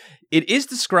game. It is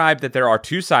described that there are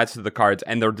two sides to the cards,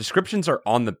 and their descriptions are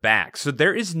on the back. So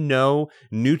there is no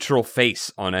neutral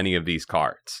face on any of these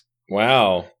cards.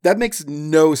 Wow. That makes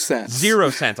no sense.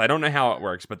 0 sense. I don't know how it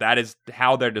works, but that is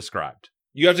how they're described.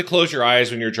 You have to close your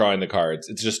eyes when you're drawing the cards.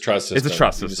 It's just trust system. It's a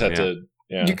trust system. You just have to...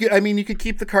 Yeah. You could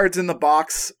keep the cards in the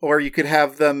box, or you could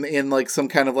have them in like some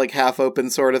kind of like half open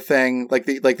sort of thing, like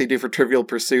they do for Trivial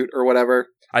Pursuit or whatever.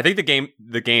 I think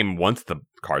the game wants the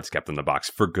cards kept in the box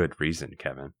for good reason,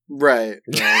 Kevin. Right.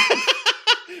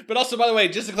 But also, by the way,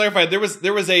 just to clarify, this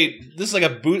is like a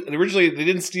boot. Originally, they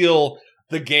didn't steal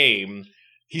the game.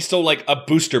 He stole like a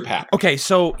booster pack. Okay,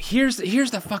 so here's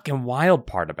the fucking wild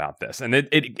part about this, and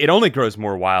it only grows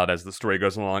more wild as the story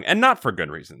goes along, and not for good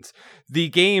reasons. The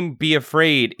game Be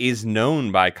Afraid is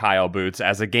known by Kyle Boots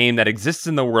as a game that exists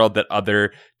in the world that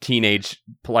other teenage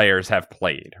players have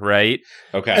played, right?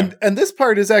 Okay. And this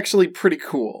part is actually pretty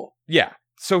cool. Yeah.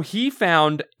 So he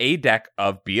found a deck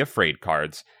of Be Afraid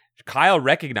cards. Kyle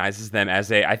recognizes them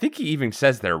as I think he even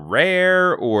says they're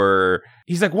rare, or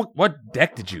he's like, what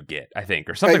deck did you get? I think,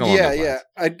 or something along those lines. Yeah.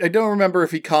 I don't remember if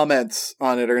he comments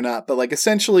on it or not, but like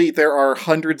essentially there are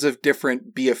hundreds of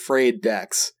different Be Afraid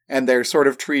decks, and they're sort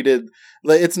of treated,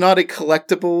 it's not a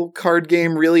collectible card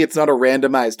game, really. It's not a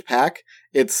randomized pack.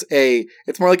 It's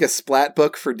more like a splat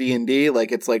book for D&D.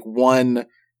 Like it's like one...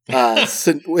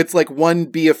 it's like one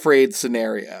Be Afraid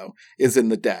scenario is in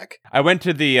the deck. I went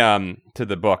to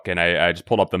the book, and I just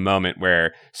pulled up the moment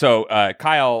where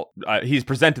Kyle he's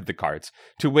presented the cards,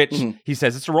 to which he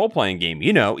says it's a role-playing game,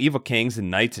 evil kings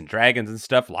and knights and dragons and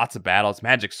stuff, lots of battles,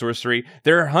 magic, sorcery.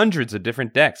 There are hundreds of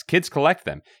different decks. Kids collect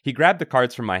them. He grabbed the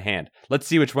cards from my hand. Let's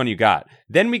see which one you got.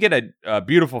 Then we get a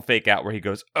beautiful fake out where he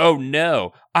goes, "Oh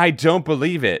no, I don't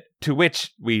believe it," to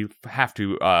which we have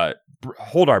to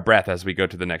hold our breath as we go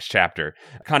to the next chapter.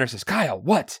 Connor says, "Kyle,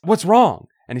 what's wrong?"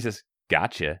 And he says,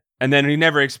 "Gotcha." And then he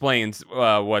never explains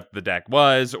what the deck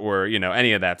was or,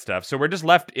 any of that stuff. So we're just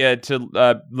left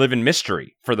to live in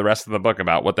mystery for the rest of the book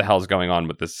about what the hell's going on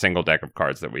with this single deck of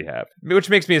cards that we have.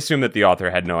 Which makes me assume that the author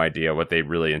had no idea what they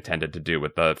really intended to do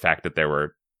with the fact that there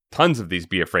were tons of these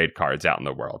Be Afraid cards out in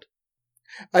the world.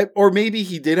 Or maybe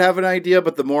he did have an idea,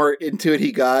 but the more into it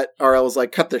he got, RL was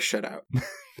like, cut this shit out.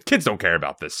 Kids don't care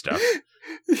about this stuff.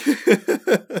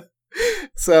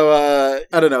 So,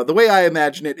 I don't know. The way I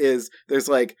imagine it is there's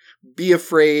like Be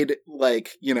Afraid,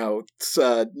 like,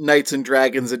 Knights and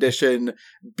Dragons edition,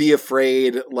 Be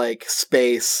Afraid, like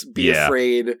Space, Be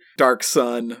Afraid, Dark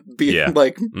Sun,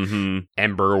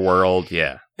 Ember World,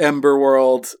 Ember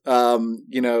World,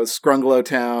 Scrunglow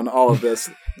Town, all of this.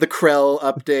 The Krell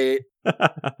update.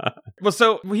 Well,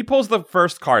 so he pulls the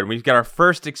first card, and we've got our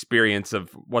first experience of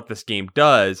what this game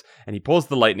does, and he pulls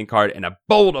the lightning card, and a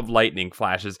bolt of lightning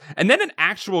flashes, and then an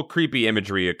actual creepy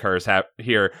imagery occurs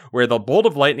here, where the bolt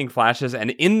of lightning flashes,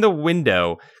 and in the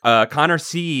window, Connor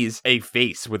sees a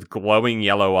face with glowing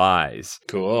yellow eyes.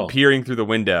 Cool. Peering through the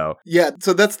window. Yeah,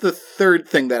 so that's the third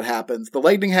thing that happens. The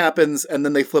lightning happens, and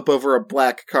then they flip over a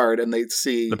black card, and they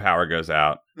see... The power goes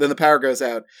out. Then the power goes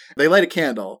out. They light a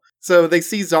candle. So they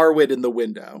see Zarwid in the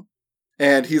window.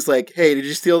 And he's like, "Hey, did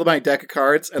you steal my deck of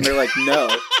cards?" And they're like, "No."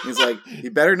 He's like, "You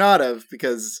better not have,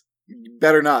 because you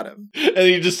better not have." And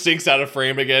he just sinks out of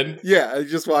frame again. Yeah, he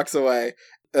just walks away.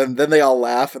 And then they all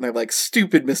laugh, and they're like,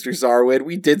 "Stupid Mr. Zarwid,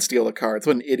 we did steal the cards.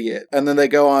 What an idiot." And then they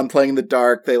go on playing in the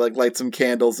dark. They light some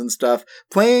candles and stuff.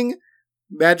 Playing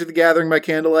Magic the Gathering by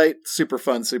candlelight, super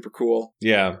fun, super cool.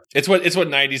 Yeah. It's what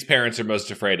 90s parents are most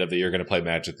afraid of, that you're going to play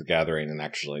Magic the Gathering, and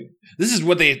actually this is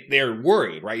what they're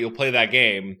worried, right? You'll play that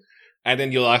game and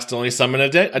then you'll accidentally summon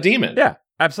a demon. Yeah,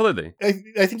 absolutely.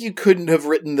 I think you couldn't have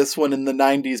written this one in the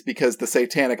 90s because the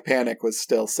Satanic Panic was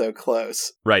still so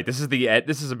close. Right. This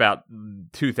is about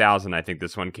 2000, I think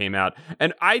this one came out.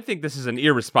 And I think this is an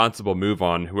irresponsible move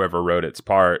on whoever wrote its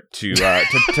part to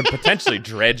potentially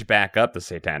dredge back up the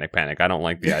Satanic Panic. I don't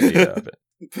like the idea of it.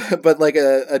 But like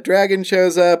a dragon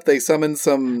shows up, they summon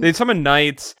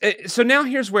knights. So now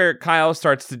here's where Kyle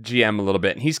starts to GM a little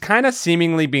bit. And he's kind of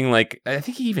seemingly being like, I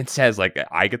think he even says like,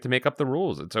 I get to make up the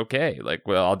rules. It's okay. Like,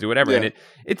 well, I'll do whatever. Yeah. And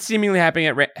it's seemingly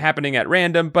happening at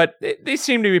random, but they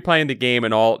seem to be playing the game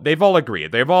and they've all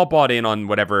agreed. They've all bought in on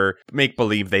whatever make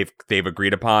believe they've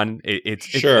agreed upon.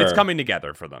 It's coming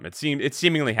together for them. It's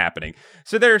seemingly happening.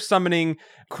 So they're summoning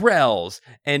Krells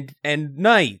and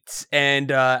knights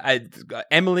and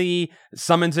Emily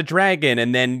summons a dragon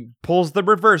and then pulls the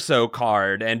Reverso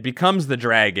card and becomes the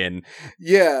dragon.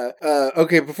 Yeah.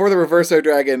 Okay, before the Reverso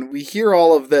dragon, we hear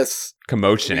all of this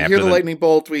commotion. We hear the lightning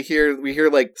bolt. We hear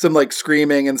like some like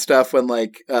screaming and stuff when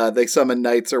like they summon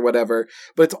knights or whatever.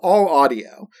 But it's all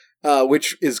audio.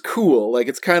 Which is cool. Like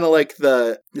it's kind of like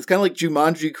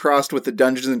Jumanji crossed with the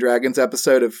Dungeons and Dragons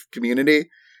episode of Community.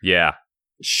 Yeah.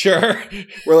 Sure.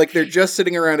 Where like they're just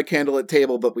sitting around a candlelit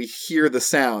table, but we hear the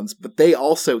sounds, but they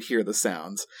also hear the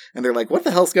sounds. And they're like, what the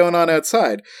hell's going on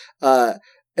outside?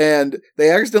 And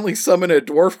they accidentally summon a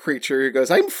dwarf creature who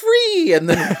goes, I'm free! And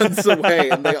then runs away,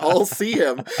 and they all see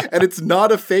him. And it's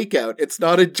not a fake out. It's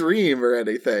not a dream or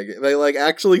anything. They, like,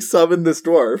 actually summon this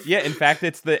dwarf. Yeah, in fact,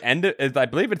 it's the end of, I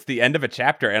believe it's the end of a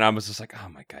chapter, and I was just like, oh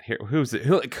my god, here, whose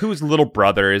little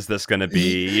brother is this gonna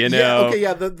be, you know? Yeah, okay,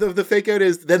 yeah, the fake out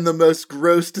is, then the most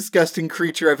gross, disgusting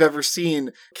creature I've ever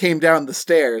seen came down the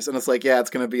stairs, and it's like, yeah, it's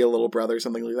gonna be a little brother,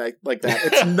 something like that.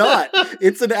 It's not.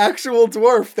 It's an actual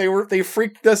dwarf. They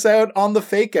freaked us out on the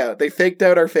fake out. They faked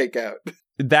out our fake out.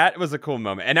 That was a cool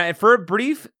moment. And for a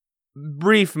brief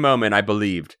moment, I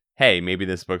believed, hey, maybe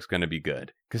this book's going to be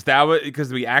good.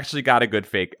 Because we actually got a good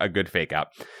fake out.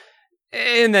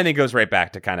 And then it goes right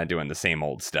back to kind of doing the same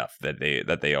old stuff that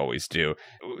they always do.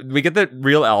 We get the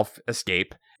real elf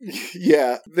escape.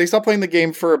 Yeah, they stop playing the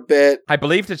game for a bit. I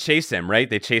believe to chase him, right?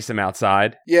 They chase him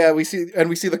outside. Yeah, we see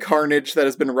the carnage that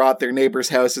has been wrought. Their neighbor's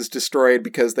house is destroyed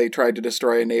because they tried to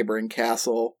destroy a neighboring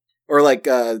castle. Or like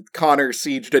Connor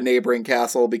sieged a neighboring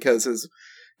castle because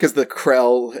the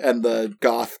Krell and the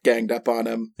Goth ganged up on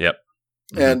him. Yep.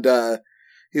 Mm-hmm. And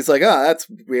he's like, that's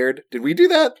weird. Did we do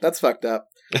that? That's fucked up.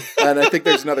 And I think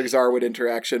there's another Zarwood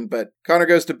interaction, but Connor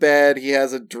goes to bed. He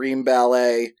has a dream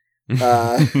ballet.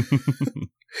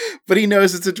 But he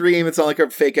knows it's a dream. It's not like a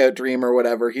fake out dream or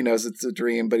whatever. He knows it's a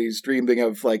dream, but he's dreaming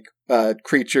of like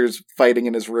creatures fighting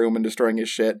in his room and destroying his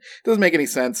shit. Doesn't make any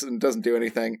sense and doesn't do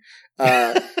anything.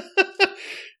 But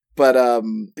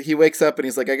he wakes up and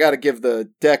he's like, I gotta give the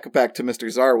deck back to Mr.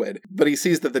 Zarwood. But he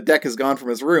sees that the deck is gone from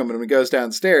his room, and when he goes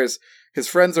downstairs, his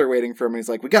friends are waiting for him, and he's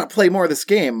like, we gotta play more of this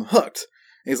game. Hooked.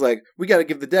 And he's like, we gotta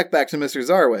give the deck back to Mr.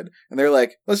 Zarwood. And they're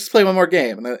like, let's just play one more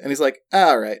game. And he's like,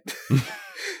 all right.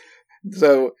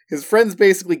 So his friends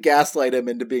basically gaslight him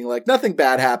into being like, nothing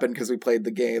bad happened because we played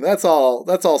the game. That's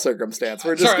all circumstance.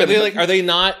 We're just are they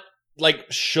not like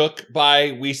shook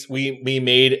by we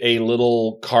made a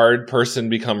little card person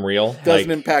become real? Doesn't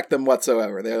impact them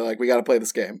whatsoever. They're like, we got to play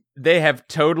this game. They have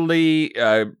totally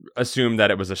assumed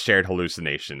that it was a shared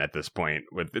hallucination at this point.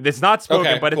 It's not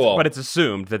spoken, but it's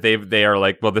assumed that they are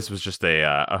like, well, this was just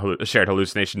a shared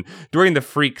hallucination during the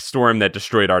freak storm that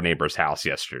destroyed our neighbor's house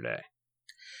yesterday.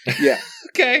 Yeah.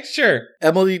 Okay, sure.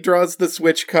 Emily draws the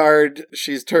switch card.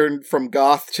 She's turned from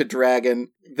goth to dragon.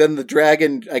 Then the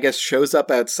dragon, I guess, shows up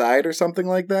outside or something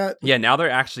like that. Yeah, now they're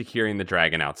actually hearing the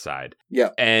dragon outside. Yeah.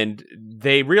 And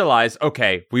they realize,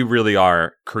 okay, we really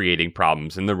are creating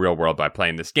problems in the real world by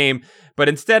playing this game. But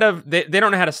instead of, they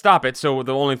don't know how to stop it, so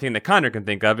the only thing that Connor can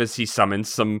think of is he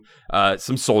summons some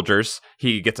soldiers.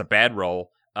 He gets a bad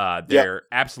roll. They're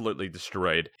absolutely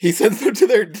destroyed. He sends them to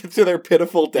their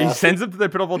pitiful death. He sends them to their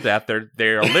pitiful death.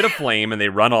 They're lit aflame and they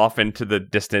run off into the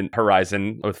distant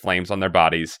horizon with flames on their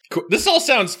bodies. Cool. This all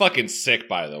sounds fucking sick,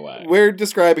 by the way. We're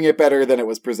describing it better than it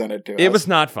was presented to us. It was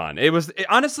not fun.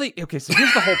 Honestly, okay, so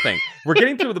here's the whole thing. We're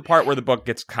getting to the part where the book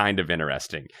gets kind of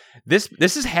interesting. This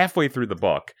is halfway through the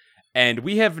book, and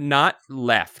we have not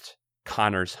left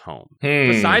Connor's home.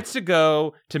 Besides to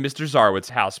go to Mr. Zarwood's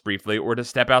house briefly or to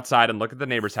step outside and look at the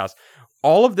neighbor's house,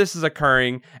 all of this is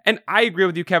occurring. And I agree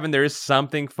with you, Kevin. There is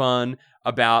something fun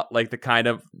about like the kind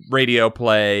of radio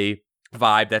play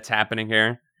vibe that's happening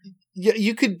here. Yeah,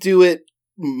 you could do it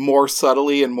more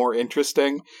subtly and more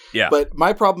interesting. Yeah. But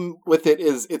my problem with it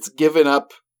is it's given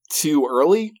up too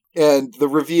early and the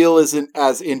reveal isn't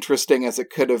as interesting as it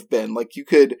could have been. Like you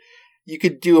could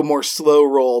do a more slow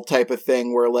roll type of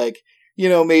thing where like, you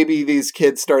know, maybe these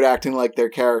kids start acting like their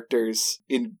characters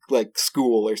in like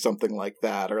school or something like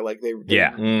that, or like they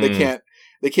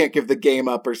can't give the game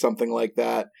up or something like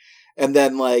that. And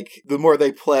then like the more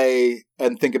they play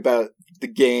and think about the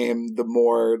game, the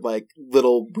more like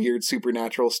little weird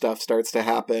supernatural stuff starts to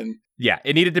happen. Yeah,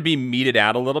 it needed to be meted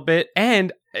out a little bit.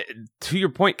 And to your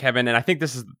point, Kevin, and I think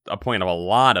this is a point of a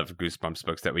lot of Goosebumps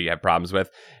books that we have problems with,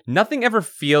 nothing ever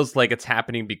feels like it's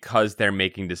happening because they're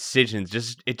making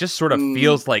decisions. It just sort of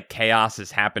feels like chaos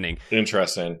is happening.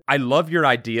 Interesting. I love your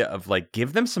idea of like,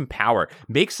 give them some power,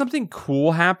 make something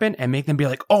cool happen and make them be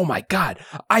like, oh my God,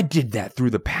 I did that through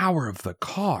the power of the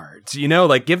cards. You know,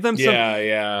 like give them some.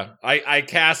 Yeah. I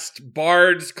cast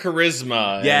Bard's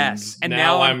charisma. Yes. And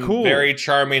now I'm cool. Very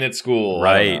charming at school.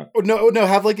 Right. No,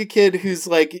 have like a kid who's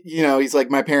like, you know, he's like,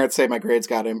 my parents say my grades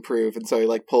got to improve. And so he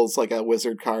like pulls like a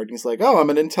wizard card and he's like, oh, I'm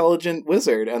an intelligent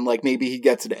wizard. And like maybe he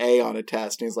gets an A on a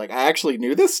test and he's like, I actually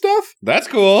knew this stuff. That's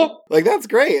cool. Like, that's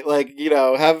great. Like, you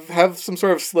know, have some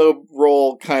sort of slow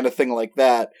roll kind of thing like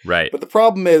that. Right. But the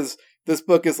problem is this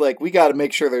book is like, we got to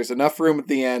make sure there's enough room at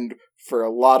the end for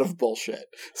a lot of bullshit.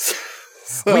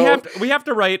 So, we have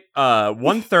to write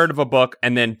 1/3 of a book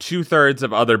and then 2/3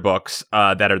 of other books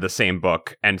that are the same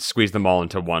book and squeeze them all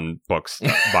into one book's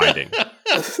binding.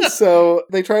 So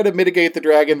they try to mitigate the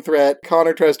dragon threat.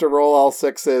 Connor tries to roll all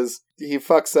sixes. He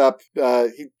fucks up.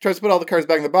 He tries to put all the cards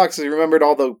back in the box. He remembered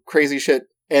all the crazy shit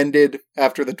ended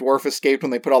after the dwarf escaped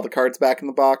when they put all the cards back in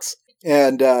the box.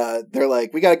 And they're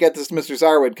like, we got to get this to Mr.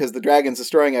 Zarwood because the dragon's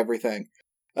destroying everything.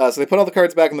 So they put all the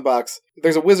cards back in the box.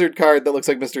 There's a wizard card that looks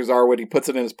like Mr. Zarwood. He puts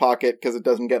it in his pocket because it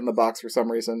doesn't get in the box for some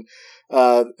reason.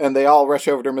 And they all rush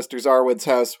over to Mr. Zarwood's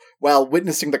house while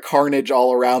witnessing the carnage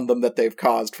all around them that they've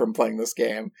caused from playing this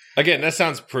game. Again, that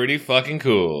sounds pretty fucking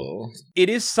cool. It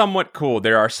is somewhat cool.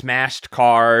 There are smashed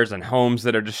cars and homes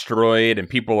that are destroyed and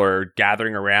people are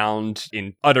gathering around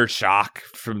in utter shock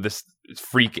from this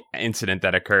freak incident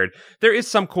that occurred. There is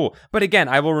some cool. But again,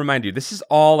 I will remind you, this is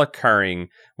all occurring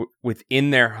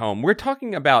within their home. We're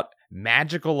talking about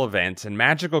magical events and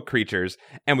magical creatures,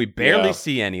 and we barely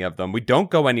see any of them. We don't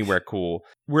go anywhere cool.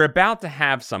 We're about to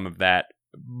have some of that,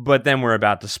 but then we're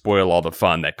about to spoil all the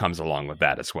fun that comes along with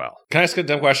that as well. Can I ask a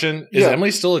dumb question? Is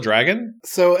Emily still a dragon?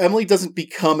 So Emily doesn't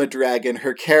become a dragon.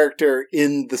 Her character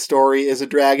in the story is a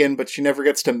dragon, but she never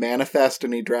gets to manifest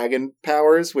any dragon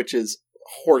powers, which is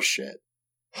horseshit.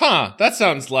 Huh, that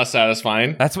sounds less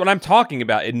satisfying. That's what I'm talking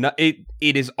about. It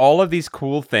is all of these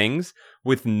cool things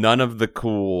with none of the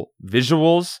cool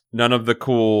visuals, none of the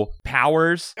cool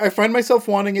powers. I find myself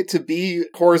wanting it to be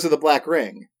Horrors of the Black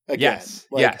Ring again. Yes,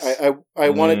 like, yes. I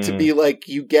want it to be like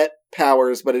you get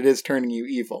powers, but it is turning you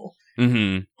evil.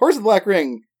 Mm-hmm. Horrors of the Black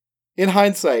Ring, in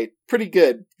hindsight, pretty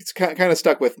good. It's kind of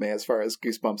stuck with me as far as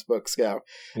Goosebumps books go.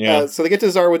 Yeah. So they get to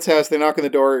Zarwood's house. They knock on the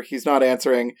door. He's not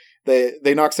answering. They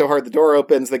knock so hard the door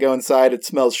opens. They go inside. It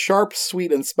smells sharp,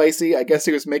 sweet, and spicy. I guess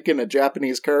he was making a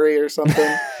Japanese curry or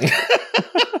something.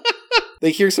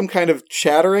 They hear some kind of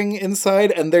chattering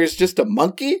inside, and there's just a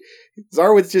monkey.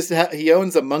 Zarwood's just he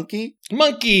owns a monkey.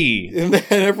 Monkey! And then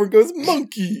everyone goes,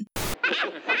 monkey!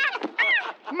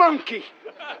 Monkey!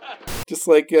 Just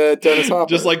like Dennis Hopper.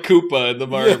 Just like Koopa in the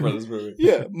Mario Brothers movie.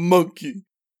 Yeah, monkey.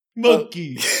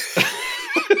 Monkey!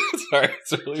 Sorry,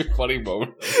 it's a really funny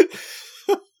moment.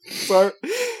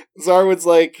 Zarwood's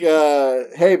like,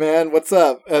 hey man, what's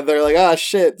up? And they're like, ah,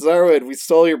 shit, Zarwood, we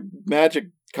stole your magic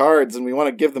cards and we want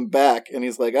to give them back. And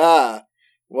he's like,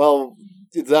 well,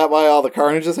 is that why all the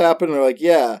carnages happened? And they're like,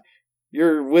 yeah,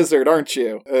 you're a wizard, aren't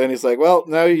you? And he's like, well,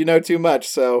 no, you know too much,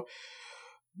 so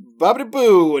bobbity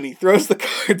boo, and he throws the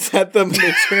cards at them and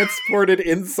they're transported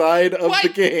inside of the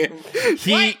game.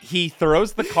 He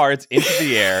throws the cards into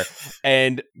the air,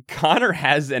 and Connor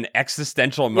has an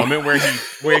existential moment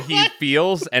where he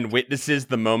feels and witnesses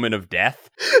the moment of death.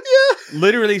 Yeah.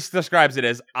 Literally describes it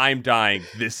as, I'm dying,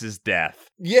 this is death.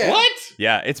 Yeah. What?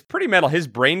 Yeah, it's pretty metal. His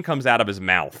brain comes out of his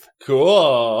mouth.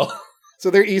 Cool. So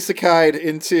they're isekai'd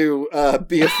into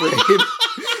Be Afraid.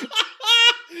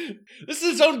 This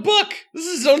is his own book. This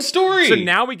is his own story. So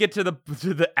now we get to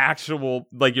the actual,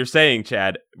 like you're saying,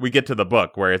 Chad. We get to the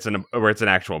book where it's an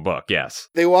actual book. Yes.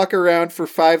 They walk around for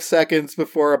 5 seconds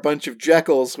before a bunch of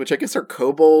Jekylls, which I guess are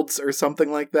kobolds or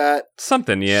something like that.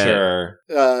 Something, yeah. Sure.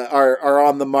 Are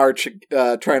on the march,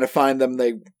 trying to find them.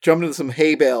 They jump into some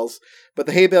hay bales, but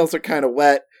the hay bales are kind of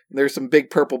wet. And there's some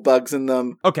big purple bugs in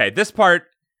them. Okay, this part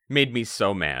made me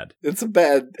so mad. It's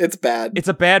bad. It's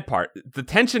a bad part. The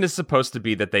tension is supposed to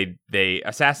be that they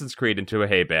Assassin's Creed into a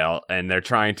hay bale and they're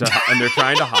trying to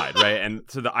hide, right? And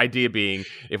so the idea being,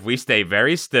 if we stay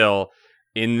very still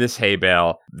in this hay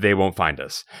bale, they won't find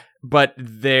us. But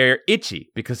they're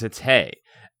itchy because it's hay.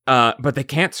 But they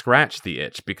can't scratch the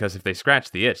itch, because if they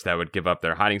scratch the itch, that would give up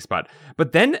their hiding spot.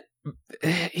 But then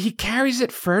he carries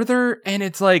it further, and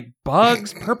it's like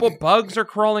bugs, purple bugs are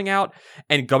crawling out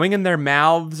and going in their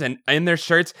mouths and in their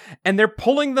shirts, and they're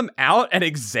pulling them out and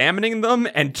examining them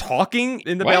and talking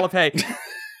in the bale of hay.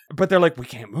 but they're like, we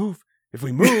can't move. If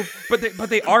we move, but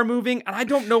they are moving, and I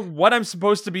don't know what I'm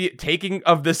supposed to be taking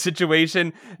of this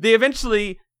situation. They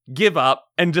eventually give up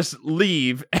and just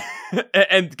leave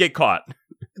and get caught.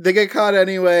 They get caught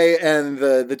anyway, and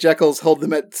the Jekylls hold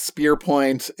them at spear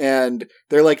point, and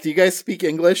they're like, do you guys speak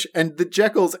English? And the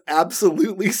Jekylls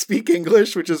absolutely speak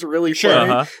English, which is really funny.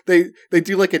 Uh-huh. They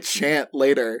do like a chant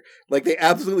later. Like, they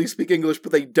absolutely speak English,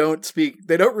 but they don't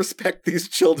respect these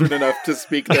children enough to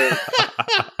speak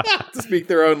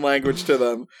their own language to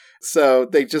them. So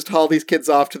they just haul these kids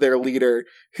off to their leader,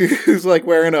 who's like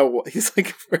wearing a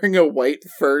white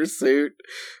fur suit,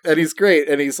 and he's great.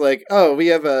 And he's like, "Oh, we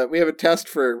have a test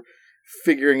for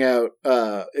figuring out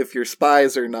if you're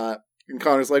spies or not." And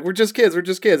Connor's like, we're just kids. And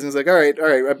he's like, all right.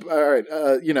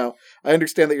 I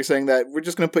understand that you're saying that. We're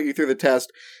just going to put you through the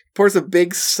test. Pours a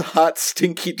big, hot,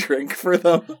 stinky drink for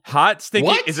them. Hot, stinky?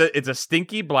 What? It's a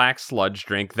stinky black sludge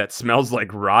drink that smells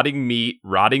like rotting meat,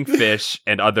 rotting fish,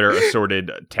 and other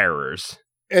assorted terrors.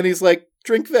 And he's like,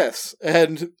 drink this.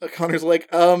 And Connor's like,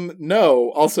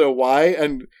 no. Also, why?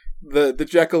 And the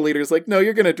Jekyll leader's like, no,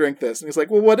 you're going to drink this. And he's like,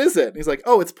 well, what is it? And he's like,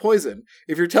 oh, it's poison.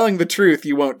 If you're telling the truth,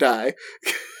 you won't die.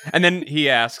 And then he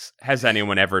asks, has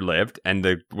anyone ever lived? And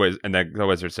the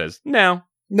wizard says, no.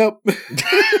 Nope.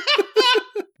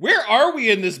 Where are we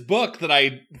in this book that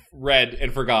I read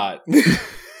and forgot?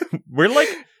 We're like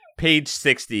page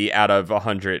 60 out of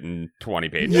 120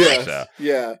 pages. Yes, so.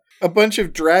 Yeah. A bunch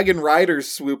of dragon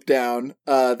riders swoop down.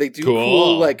 They do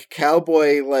cool like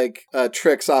cowboy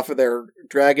tricks off of their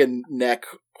dragon neck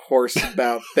horse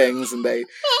mount things, and they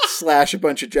slash a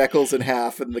bunch of Jekylls in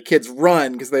half, and the kids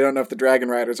run because they don't know if the dragon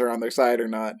riders are on their side or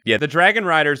not. Yeah, the dragon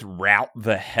riders rout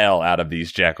the hell out of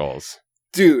these Jekylls.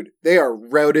 Dude, they are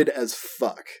routed as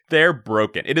fuck. They're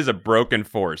broken. It is a broken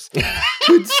force.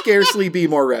 Could scarcely be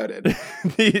more routed.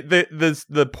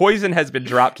 The poison has been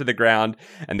dropped to the ground,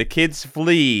 and the kids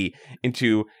flee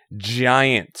into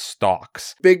giant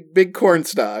stalks. Big corn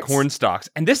stalks. Corn stalks.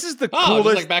 And this is the coolest.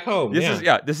 Just like back home.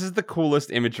 This is the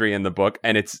coolest imagery in the book,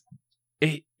 and it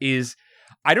is.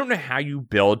 I don't know how you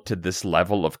build to this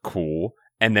level of cool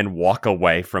and then walk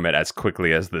away from it as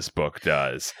quickly as this book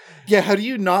does. Yeah, how do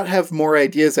you not have more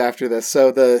ideas after this?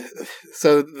 So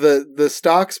the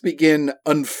stalks begin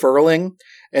unfurling,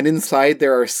 and inside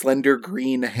there are slender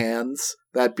green hands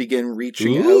that begin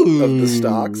reaching out of the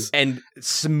stalks. And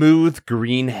smooth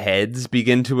green heads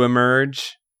begin to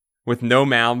emerge with no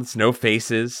mouths, no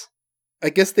faces.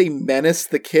 I guess they menace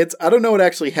the kids. I don't know what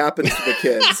actually happens to the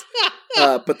kids.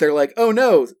 But they're like, oh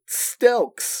no,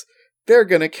 Stelks. They're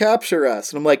gonna capture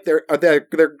us. And I'm like, they're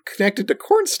connected to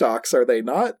corn stalks, are they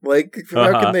not? Like,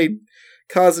 how can they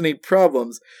cause any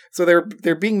problems? So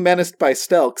they're being menaced by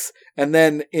Stelks, and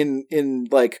then in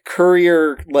like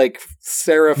courier like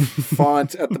serif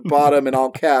font at the bottom in all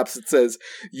caps, it says,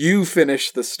 "You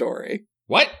finish the story."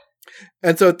 What?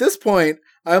 And so at this point,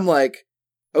 I'm like,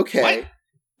 okay,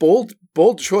 bold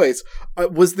choice.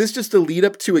 Was this just a lead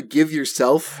up to a Give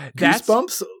Yourself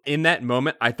Goosebumps? In that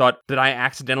moment, I thought, did I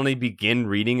accidentally begin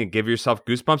reading a Give Yourself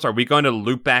Goosebumps? Are we going to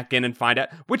loop back in and find out?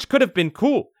 Which could have been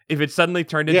cool if it suddenly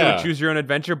turned into a Choose Your Own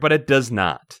Adventure, but it does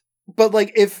not. But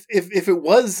like, if it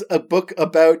was a book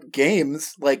about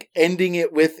games, like ending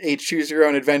it with a Choose Your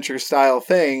Own Adventure style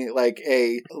thing, like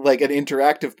an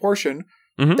interactive portion,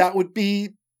 that would be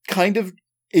kind of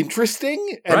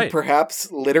interesting and perhaps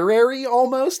literary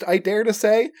almost, I dare to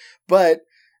say. But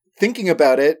thinking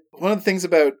about it, one of the things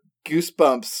about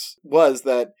Goosebumps was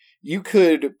that you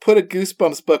could put a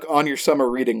Goosebumps book on your summer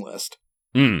reading list.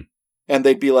 And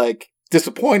they'd be like,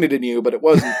 disappointed in you, but it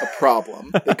wasn't a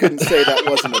problem. They couldn't say that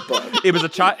wasn't a book. It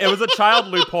was a child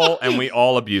loophole, and we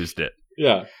all abused it.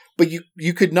 Yeah. But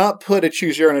you could not put a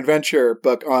Choose Your Own Adventure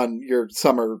book on your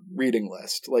summer reading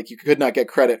list. Like, you could not get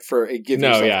credit for a Give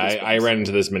Yourself Goosebumps. I ran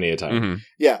into this many a time.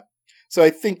 Yeah. So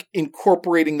I think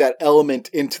incorporating that element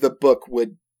into the book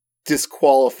would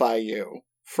disqualify you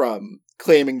from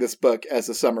claiming this book as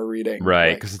a summer reading.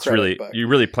 Right, because it's really book. You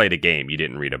really played a game. You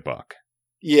didn't read a book.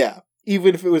 Yeah.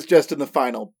 Even if it was just in the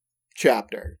final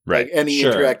chapter. Right. Like, any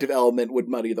interactive element would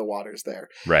muddy the waters there.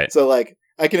 Right. So, like,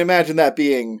 I can imagine that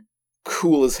being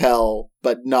cool as hell,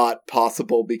 but not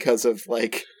possible because of,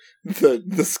 like,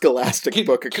 the scholastic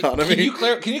book economy. Can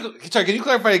you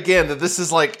clarify again that this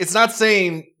is like, it's not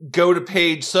saying go to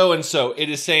page so-and-so. It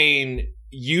is saying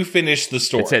you finish the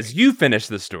story. It says you finish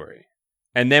the story.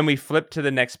 And then we flip to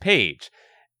the next page.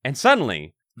 And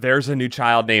suddenly, there's a new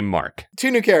child named Mark.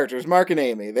 2 new characters, Mark and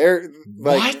Amy. They're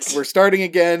like, we're starting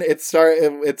again. It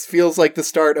feels like the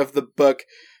start of the book.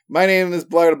 My name is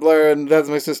Blah Blah, and that's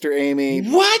my sister Amy.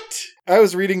 What? I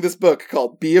was reading this book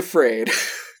called Be Afraid.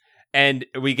 And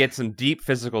we get some deep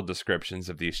physical descriptions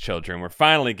of these children. We're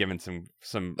finally given some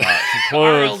clothes.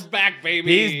 Carl's back,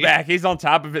 baby. He's back. He's on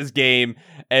top of his game.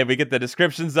 And we get the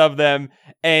descriptions of them.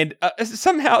 And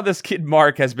somehow this kid,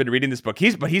 Mark, has been reading this book.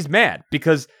 He's mad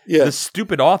because the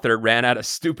stupid author ran out of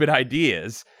stupid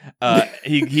ideas.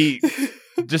 He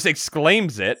just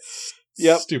exclaims it.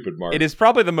 Yep. Stupid Mark. It is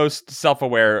probably the most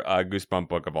self-aware Goosebump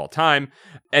book of all time.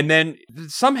 And then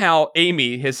somehow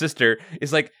Amy, his sister,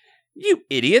 is like, "You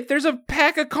idiot, there's a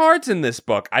pack of cards in this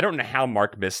book." I don't know how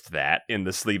Mark missed that in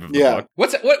the sleeve of the book.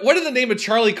 What in the name of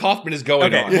Charlie Kaufman is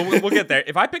going on? We'll get there.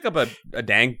 If I pick up a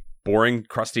dang boring,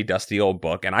 crusty, dusty old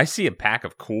book and I see a pack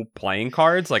of cool playing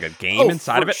cards, like a game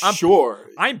inside of it,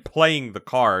 I'm playing the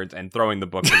cards and throwing the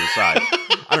book to the side.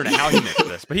 I don't know how he missed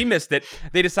this, but he missed it.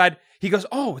 They decide, he goes,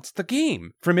 "Oh, it's the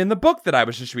game from in the book that I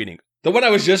was just reading. The one I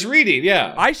was just reading,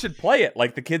 yeah. I should play it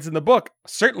like the kids in the book.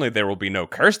 Certainly there will be no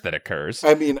curse that occurs."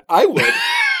 I mean, I would.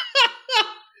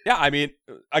 Yeah, I mean,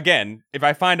 again, if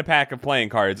I find a pack of playing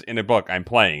cards in a book, I'm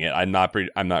playing it. I'm not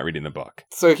reading the book.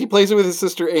 So he plays it with his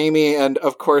sister Amy, and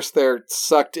of course they're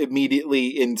sucked immediately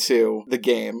into the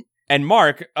game. And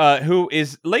Mark, who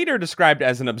is later described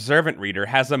as an observant reader,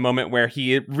 has a moment where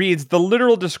he reads the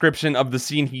literal description of the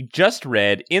scene he just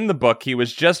read in the book he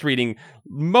was just reading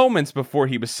moments before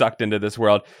he was sucked into this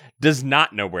world, does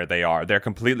not know where they are. They're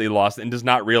completely lost and does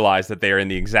not realize that they are in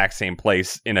the exact same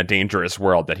place in a dangerous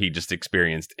world that he just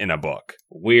experienced in a book.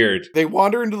 Weird. They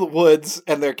wander into the woods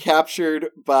and they're captured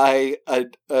by I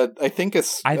think a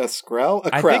Skrell?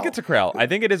 A Krell. I think it's a Krell. I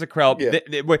think it is a Krell.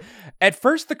 Yeah. At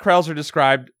first, the Krells are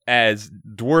described as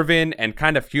dwarven and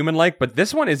kind of human-like, but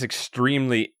this one is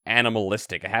extremely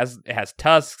animalistic. It has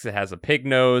tusks, it has a pig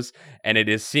nose, and it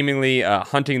is seemingly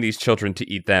hunting these children to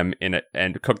eat them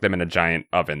and cook them in a giant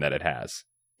oven that it has.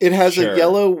 It has a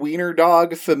yellow wiener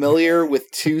dog familiar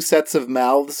with 2 sets of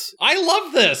mouths. I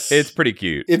love this. It's pretty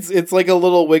cute. It's like a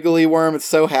little wiggly worm. It's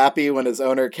so happy when his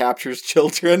owner captures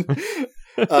children.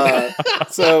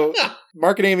 So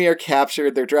Mark and Amy are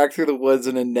captured. They're dragged through the woods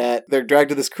in a net. They're dragged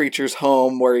to this creature's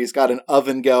home where he's got an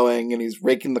oven going and he's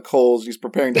raking the coals. He's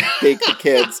preparing to bake the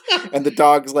kids. And the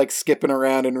dog's like skipping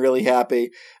around and really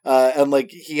happy. And like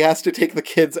he has to take the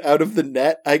kids out of the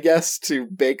net, I guess, to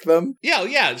bake them.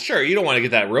 Yeah, sure. You don't want to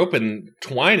get that rope and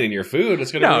twine in your food.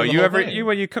 It's gonna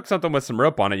when you cook something with some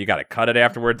rope on it, you got to cut it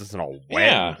afterwards. It's all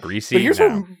wet and greasy. But here's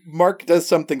where Mark does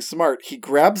something smart. He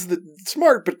grabs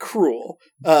smart but cruel.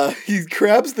 He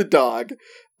grabs the dog,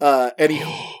 and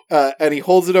he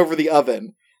holds it over the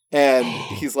oven, and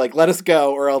he's like, "Let us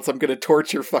go, or else I'm going to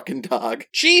torch your fucking dog."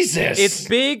 Jesus, it's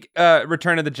big.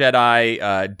 Return of the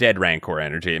Jedi, dead Rancor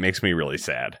energy. It makes me really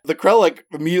sad. The Krell like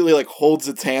immediately like holds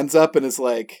its hands up and is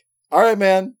like, "All right,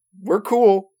 man, we're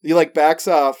cool." He like backs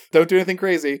off. Don't do anything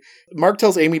crazy. Mark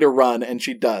tells Amy to run, and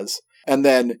she does, and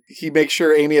then he makes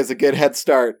sure Amy has a good head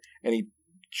start, and he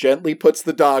gently puts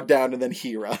the dog down, and then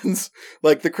he runs.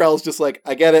 Like, the Krell's just like,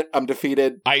 "I get it, I'm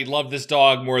defeated. I love this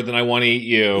dog more than I want to eat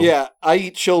you." Yeah, I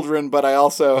eat children, but I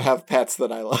also have pets that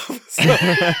I love. So.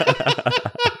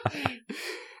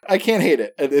 I can't hate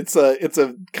it. It's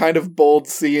a kind of bold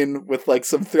scene with like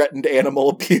some threatened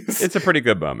animal abuse. It's a pretty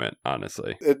good moment,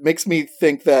 honestly. It makes me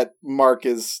think that Mark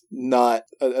is not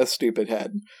a stupid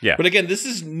head. Yeah. But again, this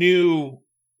is new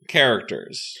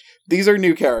characters. These are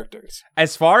new characters.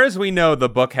 As far as we know, the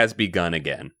book has begun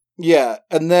again. Yeah,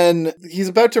 and then he's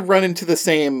about to run into the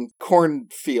same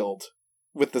cornfield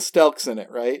with the Stelks in it,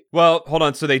 right? Well, hold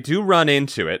on. So they do run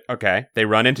into it. Okay, they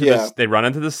run into this. They run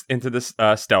into this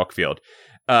Stelk field.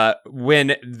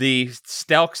 When the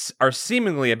Stelks are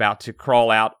seemingly about to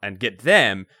crawl out and get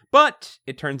them, but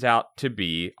it turns out to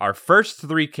be our first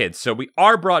 3 kids. So we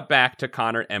are brought back to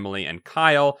Connor, Emily, and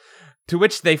Kyle, to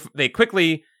which they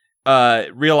quickly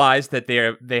realize that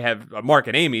they have Mark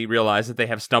and Amy realize that they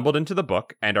have stumbled into the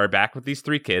book and are back with these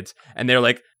 3 kids, and they're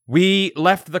like, "We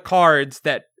left the cards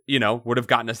that would have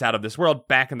gotten us out of this world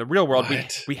back in the real world.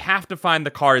 We have to find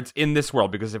the cards in this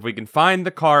world, because if we can find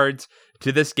the cards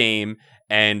to this game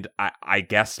and I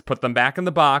guess put them back in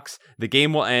the box, the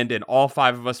game will end and all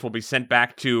 5 of us will be sent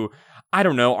back to, I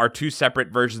don't know, our 2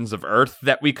 separate versions of Earth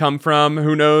that we come from.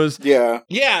 Who knows?" Yeah.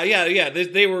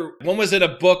 They were, one was in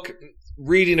a book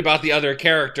reading about the other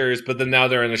characters, but then now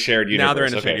they're in a shared universe. Now they're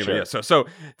in a shared universe. Yeah. So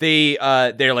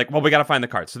they're like, "Well, we got to find the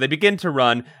cards." So they begin to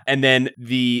run, and then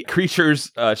the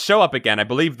creatures show up again. I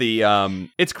believe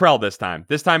it's Krell this time.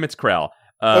 This time it's Krell.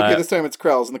 Okay, this time it's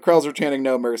Krells, and the Krells are chanting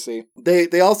 "No mercy."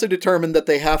 They also determine that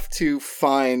they have to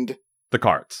find the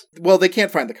cards. Well, they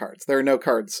can't find the cards. There are no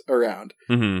cards around.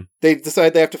 Mm-hmm. They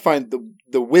decide they have to find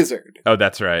the wizard. Oh,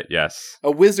 that's right. Yes.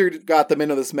 A wizard got them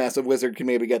into this mess. A wizard can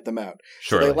maybe get them out.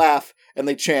 Sure. So they laugh and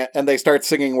they chant and they start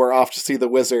singing "We're off to see the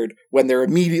wizard" when they're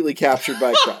immediately captured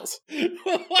by Krells.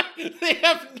 They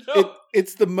have no...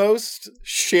 It's the most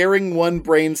sharing one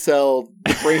brain cell,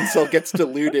 the brain cell gets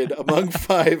diluted among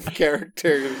 5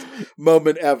 characters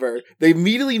moment ever. They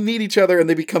immediately meet each other and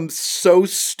they become so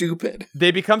stupid.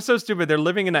 They become so stupid. They're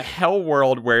living in a hell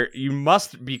world where you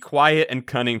must be quiet and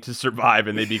cunning to survive,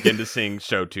 and they begin to sing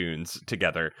show tunes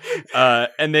together.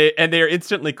 And they are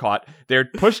instantly caught. They're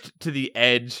pushed to the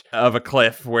edge of a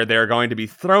cliff where they're going to be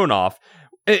thrown off.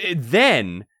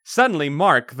 Then suddenly,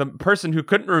 Mark, the person who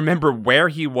couldn't remember where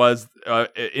he was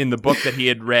in the book that he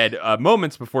had read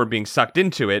moments before being sucked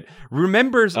into it,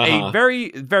 remembers a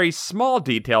very, very small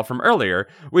detail from earlier,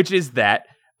 which is that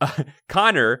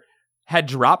Connor had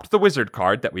dropped the wizard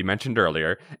card that we mentioned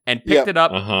earlier and picked it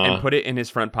up and put it in his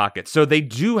front pocket. So they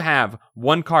do have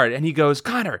one card, and he goes,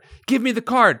 "Connor, give me the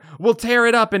card. We'll tear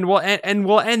it up and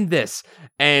we'll end this."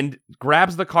 And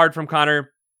grabs the card from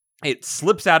Connor. It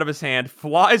slips out of his hand,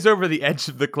 flies over the edge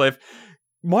of the cliff.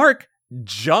 Mark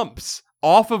jumps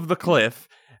off of the cliff,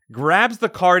 grabs the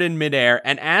card in midair,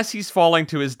 and as he's falling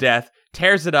to his death,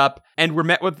 tears it up, and we're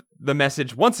met with the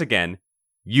message once again,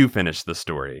 you finish the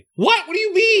story. What? What do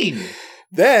you mean?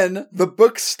 Then the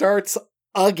book starts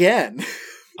again.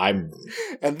 And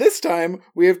this time,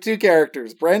 we have 2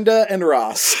 characters, Brenda and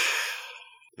Ross.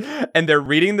 And they're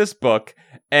reading this book,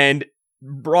 and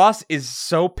Ross is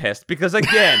so pissed because,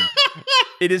 again,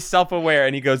 it is self-aware,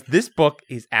 and he goes, "This book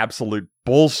is absolute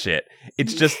bullshit.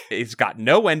 It's got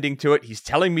no ending to it. He's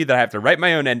telling me that I have to write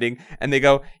my own ending." And they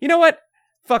go, "You know what?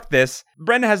 Fuck this."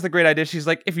 Brenda has the great idea. She's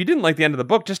like, "If you didn't like the end of the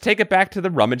book, just take it back to the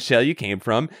rummage sale you came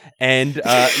from and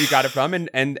you got it from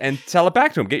and sell it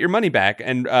back to him. Get your money back."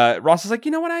 And Ross is like,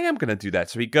 "You know what? I am going to do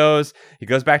that." So he goes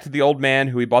back to the old man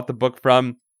who he bought the book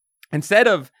from. Instead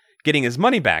of getting his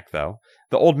money back, though,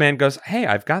 the old man goes, "Hey,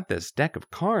 I've got this deck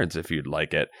of cards if you'd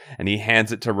like it." And he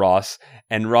hands it to Ross.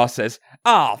 And Ross says,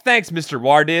 "Oh, thanks, Mr.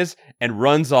 Wardiz," and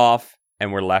runs off.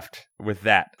 And we're left with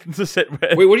that to sit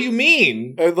with. Wait, what do you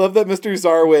mean? I love that Mr.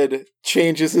 Zarwood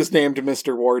changes his name to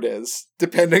Mr. Wardiz,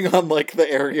 depending on, like, the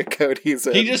area code he's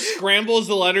in. He just scrambles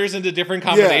the letters into different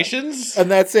combinations? Yeah. And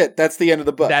that's it. That's the end of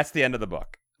the book. That's the end of the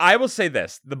book. I will say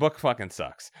this, the book fucking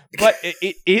sucks. But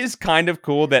it is kind of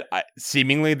cool that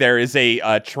seemingly there is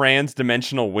a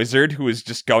trans-dimensional wizard who is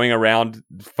just going around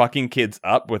fucking kids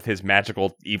up with his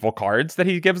magical evil cards that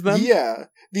he gives them. Yeah.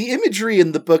 The imagery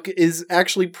in the book is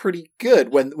actually pretty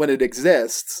good when it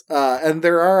exists. And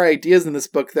there are ideas in this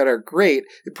book that are great.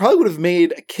 It probably would have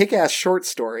made a kick-ass short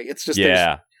story. It's just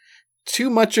there's too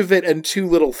much of it and too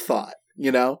little thought.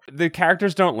 You know, the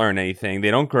characters don't learn anything. They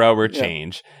don't grow or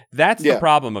change. That's the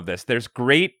problem of this. There's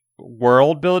great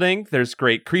world building. There's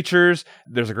great creatures.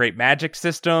 There's a great magic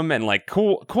system and like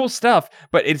cool stuff,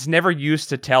 but it's never used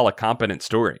to tell a competent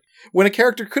story. When a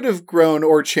character could have grown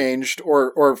or changed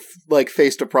or like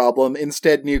faced a problem,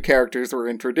 instead new characters were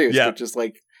introduced, which is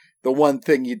like the one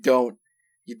thing you don't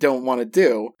want to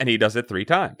do. And he does it 3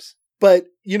 times. But,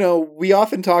 you know, we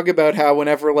often talk about how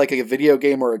whenever, like, a video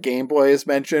game or a Game Boy is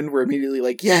mentioned, we're immediately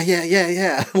like, yeah,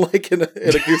 like in a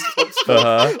Goosebumps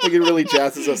book. Like, it really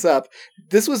jazzes us up.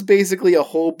 This was basically a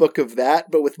whole book of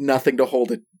that, but with nothing to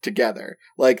hold it together.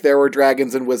 Like, there were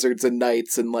dragons and wizards and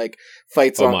knights and, like,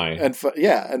 fights and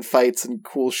fights and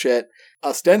cool shit.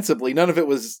 Ostensibly, none of it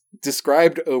was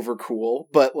described over cool,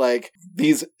 but, like,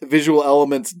 these visual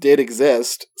elements did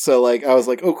exist. So, like, I was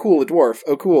like, oh, cool, a dwarf.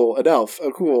 Oh, cool, an elf.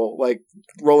 Oh, cool, like,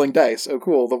 rolling dice. Oh,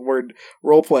 cool, the word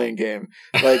role-playing game.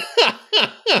 Like,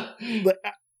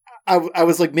 I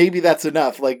was like, maybe that's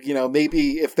enough. Like, you know,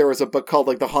 maybe if there was a book called,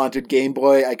 like, The Haunted Game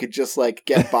Boy, I could just, like,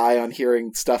 get by on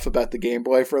hearing stuff about the Game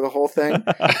Boy for the whole thing.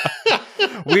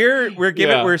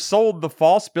 We're sold the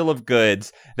false bill of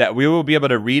goods that we will be able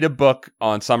to read a book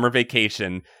on summer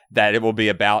vacation that it will be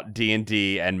about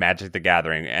D&D and Magic the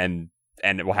Gathering and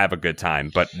it will have a good time.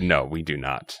 But no, we do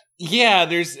not. Yeah,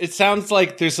 it sounds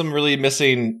like there's some really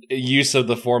missing use of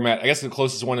the format. I guess the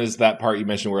closest one is that part you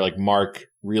mentioned where like Mark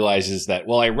realizes that,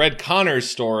 well, I read Connor's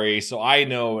story, so I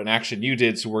know an action you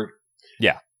did, so we're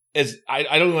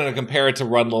I don't want to compare it to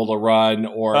Run Lola Run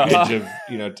or Edge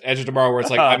of Tomorrow, where it's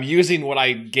like I'm using what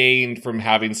I gained from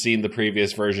having seen the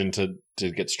previous version to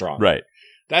get strong. Right.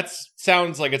 That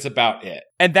sounds like it's about it.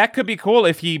 And that could be cool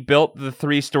if he built the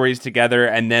 3 stories together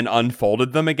and then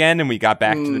unfolded them again and we got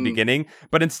back to the beginning.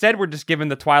 But instead, we're just given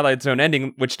the Twilight Zone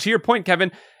ending, which, to your point,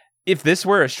 Kevin, if this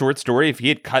were a short story, if he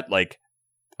had cut like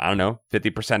I don't know,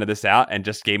 50% of this out and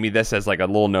just gave me this as like a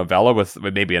little novella with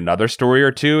maybe another story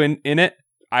or two in it,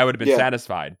 I would have been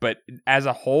satisfied. But as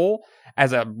a whole,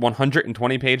 as a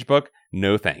 120-page book,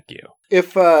 no thank you.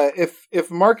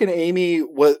 If Mark and Amy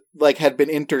had been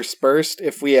interspersed,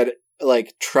 if we had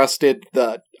like trusted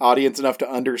the audience enough to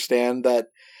understand that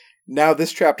now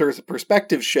this chapter is a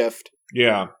perspective shift.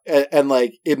 Yeah. And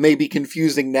like, it may be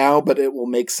confusing now, but it will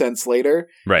make sense later.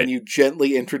 Right. And you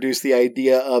gently introduce the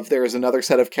idea of there is another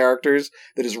set of characters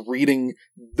that is reading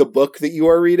the book that you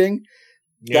are reading.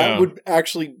 Yeah. That would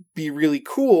actually be really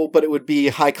cool, but it would be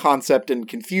high concept and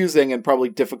confusing and probably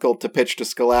difficult to pitch to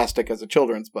Scholastic as a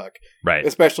children's book. Right.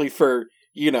 Especially for,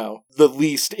 the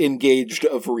least engaged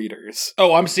of readers.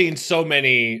 Oh, I'm seeing so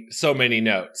many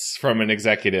notes from an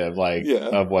executive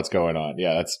of what's going on.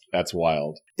 Yeah, that's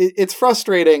wild. It's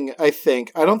frustrating, I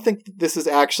think. I don't think this is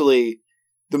actually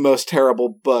the most terrible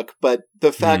book, but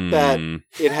the fact that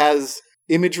it has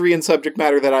imagery and subject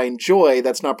matter that I enjoy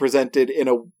that's not presented in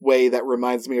a way that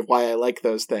reminds me of why I like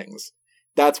those things.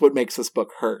 That's what makes this book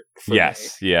hurt for me.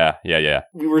 Yeah.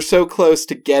 We were so close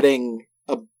to getting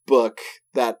a book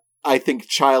that I think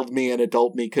child me and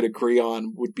adult me could agree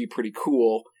on would be pretty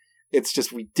cool. It's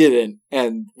just we didn't,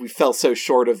 and we fell so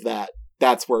short of that.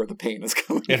 That's where the pain is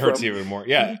coming from. It hurts even more.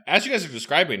 Yeah. As you guys are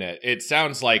describing it, it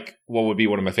sounds like what would be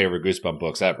one of my favorite Goosebump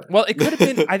books ever. Well, it could have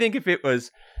been, I think if it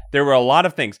was, there were a lot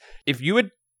of things. If you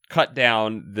had cut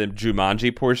down the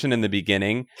Jumanji portion in the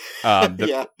beginning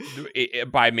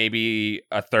by maybe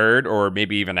a third or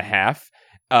maybe even a half,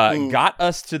 got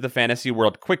us to the fantasy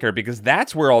world quicker, because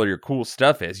that's where all your cool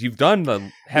stuff is. You've done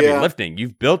the heavy lifting.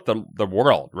 You've built the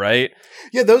world, right?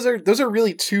 Yeah, those are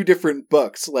really two different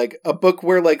books. Like a book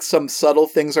where like some subtle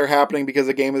things are happening because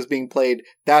a game is being played,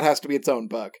 that has to be its own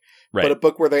book. Right. But a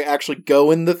book where they actually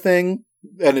go in the thing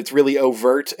and it's really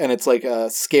overt and it's like a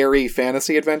scary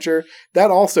fantasy adventure, that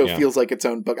also feels like its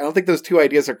own book. I don't think those two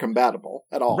ideas are compatible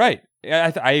at all. Right.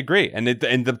 Yeah, I agree. And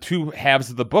the two halves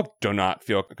of the book do not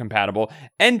feel compatible.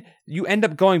 And you end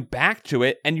up going back to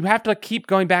it, and you have to keep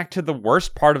going back to the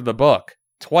worst part of the book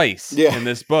twice in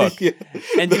this book.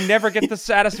 And you never get the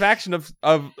satisfaction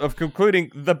of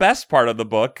concluding the best part of the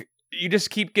book. You just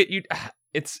keep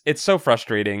it's so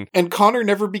frustrating. And Connor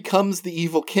never becomes the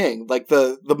evil king. Like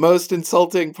the most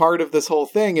insulting part of this whole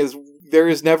thing is there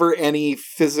is never any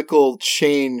physical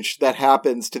change that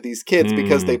happens to these kids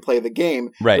because they play the game.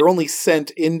 Right. They're only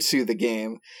sent into the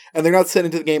game, and they're not sent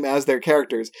into the game as their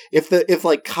characters. If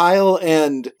like Kyle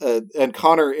and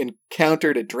Connor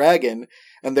encountered a dragon,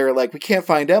 and they're like, we can't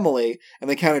find Emily, and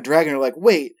they encounter a dragon, and they're like,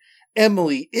 wait,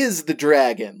 Emily is the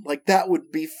dragon. Like, that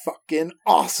would be fucking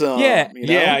awesome. Yeah.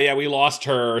 Yeah, we lost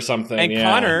her or something.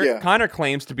 And Connor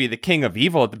claims to be the king of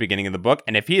evil at the beginning of the book,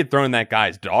 and if he had thrown that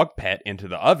guy's dog pet into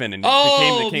the oven and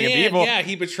became the king of evil... Yeah,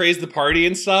 he betrays the party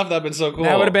and stuff. That'd been so cool.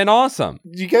 That would have been awesome.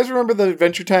 Do you guys remember the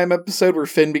Adventure Time episode where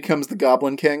Finn becomes the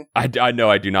Goblin King? I know,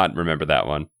 I do not remember that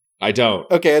one. I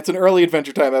don't. Okay, it's an early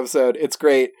Adventure Time episode. It's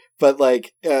great, but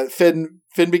like Finn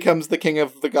becomes the king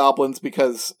of the goblins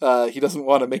because he doesn't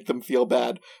want to make them feel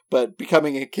bad, but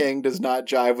becoming a king does not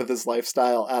jive with his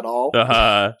lifestyle at all.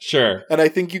 Sure. And I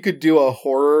think you could do a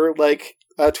horror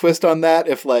twist on that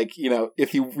if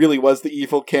if he really was the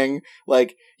evil king,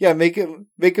 make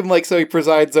him like so he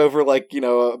presides over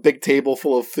a big table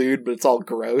full of food, but it's all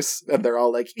gross, and they're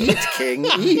all like, eat, king,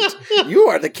 eat, you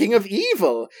are the king of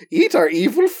evil, eat our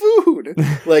evil food.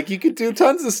 Like, you could do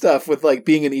tons of stuff with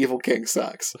being an evil king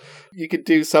sucks. You could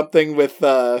do something with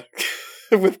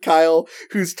with Kyle,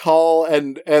 who's tall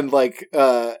and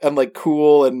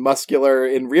cool and muscular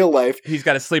in real life. He's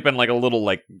got to sleep in a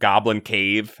little goblin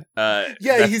cave.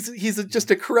 He's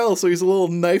just a Krell, so he's a little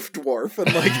knife dwarf, and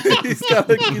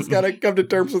he's got to come to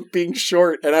terms with being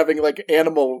short and having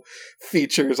animal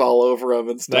features all over him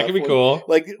and stuff. That could be cool.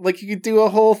 You could do a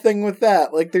whole thing with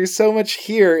that. There's so much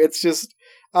here. It's just,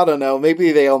 I don't know.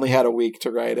 Maybe they only had a week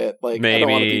to write it. Maybe. I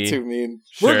don't want to be too mean.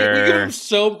 Sure. We give them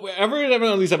so every one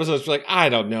of these episodes, we're like, I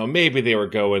don't know. Maybe they were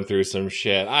going through some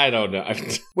shit. I don't know.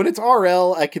 When it's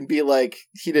RL, I can be like,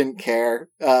 he didn't care.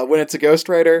 When it's a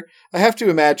ghostwriter, I have to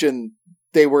imagine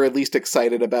they were at least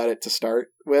excited about it to start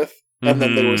with, and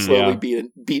then they were slowly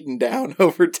beaten down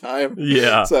over time.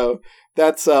 Yeah. So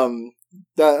that's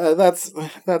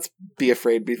be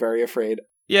afraid, be very afraid.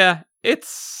 Yeah,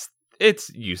 it's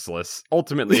useless.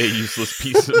 Ultimately, a useless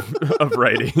piece of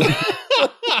writing.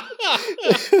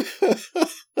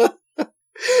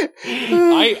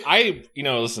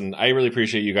 Listen, I really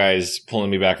appreciate you guys pulling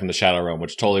me back from the Shadow Realm,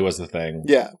 which totally was the thing.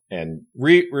 Yeah. And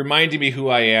reminding me who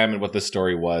I am and what this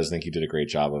story was. I think you did a great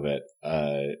job of it.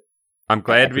 I'm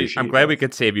glad we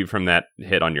could save you from that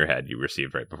hit on your head you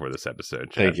received right before this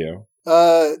episode, Chad. Thank you.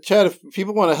 Chad, if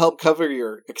people want to help cover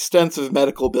your extensive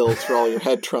medical bills for all your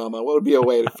head trauma, what would be a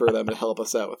way for them to help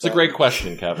us out with that? It's a great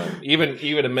question, Kevin.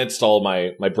 Even amidst all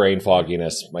my brain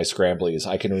fogginess, my scramblies,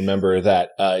 I can remember that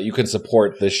you can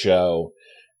support this show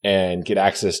and get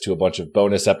access to a bunch of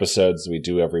bonus episodes we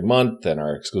do every month and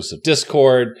our exclusive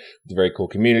Discord, the very cool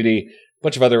community, a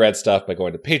bunch of other rad stuff by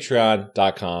going to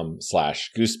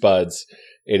patreon.com/goosebuds.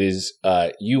 It is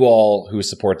you all who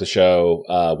support the show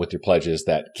with your pledges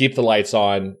that keep the lights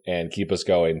on and keep us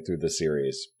going through the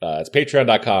series. It's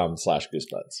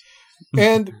patreon.com/goosebuds.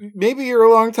 And maybe you're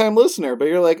a longtime listener, but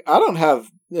you're like, I don't have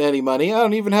any money. I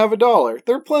don't even have $1.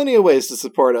 There are plenty of ways to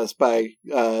support us by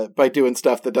doing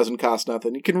stuff that doesn't cost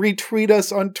nothing. You can retweet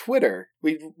us on Twitter.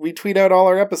 We tweet out all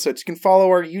our episodes. You can follow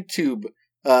our YouTube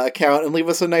account and leave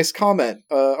us a nice comment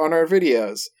on our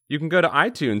videos. You can go to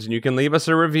iTunes and you can leave us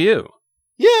a review.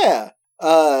 Yeah.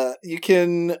 You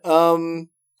can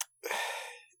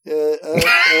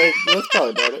that's probably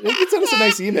about it. You can send us a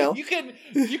nice email. You can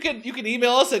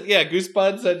email us at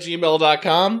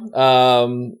goosebuds@gmail.com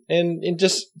and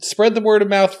just spread the word of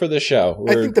mouth for the show.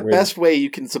 I think the best way you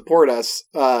can support us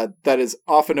that is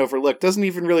often overlooked doesn't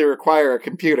even really require a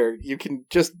computer. You can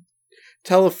just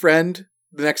tell a friend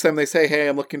the next time they say, hey,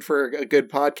 I'm looking for a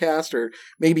good podcast, or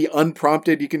maybe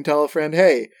unprompted you can tell a friend,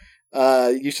 hey,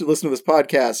 you should listen to this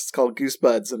podcast. It's called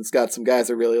Goosebuds, and it's got some guys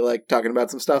I really like talking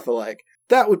about some stuff I like.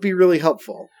 That would be really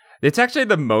helpful. It's actually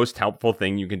the most helpful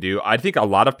thing you can do. I think a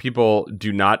lot of people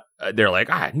do not, they're like,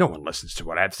 no one listens to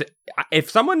what I have to say. If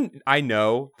someone I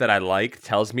know that I like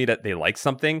tells me that they like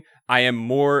something, I am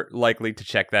more likely to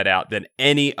check that out than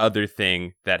any other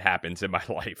thing that happens in my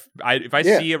life. If I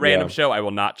see a random show, I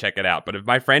will not check it out. But if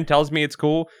my friend tells me it's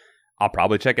cool, I'll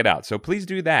probably check it out. So please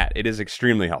do that. It is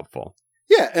extremely helpful.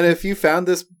 Yeah, and if you found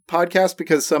this podcast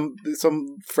because some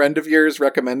friend of yours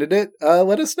recommended it,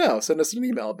 let us know. Send us an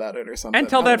email about it or something. And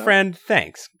tell that friend,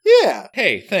 thanks. Yeah.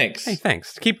 Hey, thanks. Hey,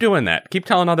 thanks. Keep doing that. Keep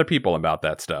telling other people about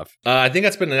that stuff. I think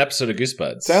that's been an episode of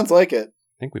Goosebuds. Sounds like it.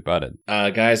 I think we butted.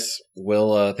 Guys,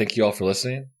 we'll thank you all for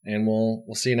listening, and we'll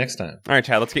see you next time. All right,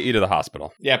 Chad, let's get you to the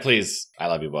hospital. Yeah, please. I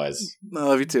love you, boys. I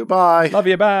love you too. Bye. Love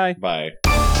you. Bye. Bye.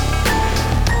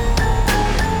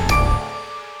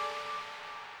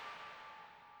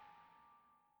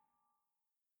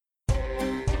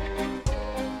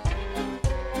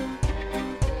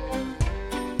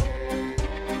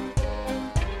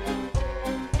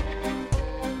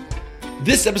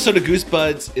 This episode of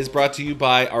Goosebuds is brought to you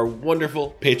by our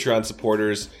wonderful Patreon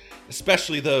supporters,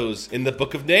 especially those in the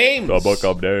Book of Names. The Book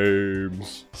of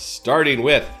Names. Starting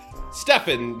with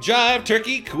Stefan Jive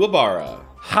Turkey Kuwabara,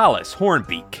 Hollis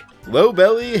Hornbeak, Low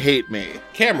Belly Hate Me,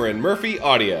 Cameron Murphy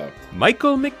Audio,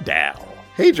 Michael McDowell,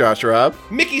 Hey Josh Rob,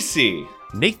 Mickey C,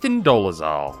 Nathan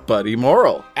Dolezal, Buddy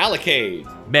Morrill, Alacade,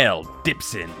 Mel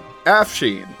Dipson,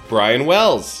 Afsheen, Brian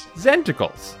Wells,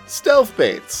 Zenticles, Stealth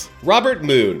Bates, Robert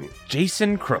Moon,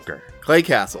 Jason Crooker, Clay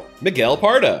Castle, Miguel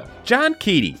Pardo, John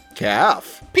Keaty,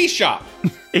 Calf, Peace Shop,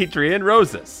 Adrian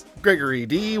Rosas, Gregory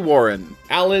D. Warren,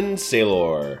 Alan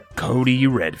Saylor, Cody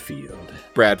Redfield,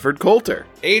 Bradford Coulter,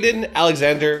 Aiden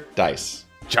Alexander Dice,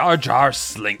 Jar Jar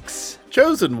Slinks,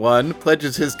 Chosen One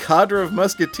pledges his cadre of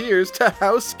musketeers to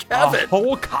House Kevin. a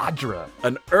whole cadre.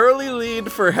 An early lead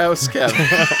for House Kevin.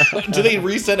 Do they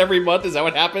reset every month? Is that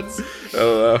what happens?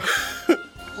 Oh,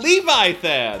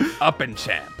 Leviathan, Up and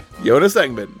Champ, Jonas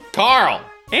Engman, Carl,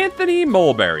 Anthony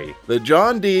Mulberry. the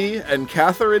John D. and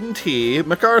Catherine T.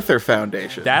 MacArthur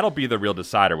Foundation. That'll be the real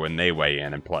decider when they weigh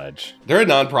in and pledge. they're a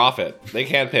non-profit. They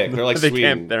can't pick. They're like They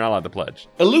Sweden. can't, they're not allowed to pledge.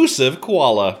 Elusive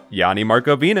Koala, Yanni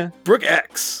Markovina, Brooke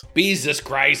X, Jesus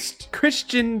Christ,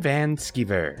 Christian Van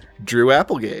Skeever, Drew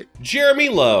Applegate, Jeremy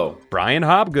Lowe, Brian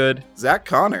Hobgood, Zach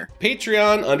Connor,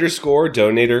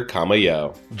 Patreon_donator,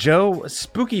 yo, Joe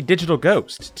Spooky Digital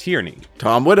Ghost, Tierney.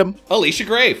 Tom Whittam, Alicia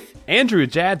Grafe, Andrew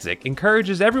Jadzik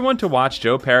encourages everyone to watch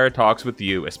Joe Parra Talks with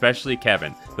You, especially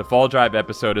Kevin. The Fall Drive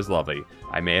episode is lovely.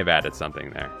 I may have added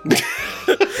something there.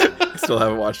 I still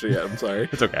haven't watched it yet, I'm sorry.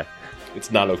 It's okay.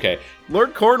 it's not okay,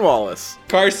 Lord Cornwallis,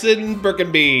 Carson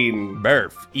Birkenbean,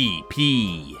 Murph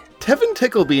EP. Tevin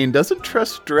Ticklebean doesn't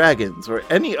trust dragons or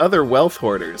any other wealth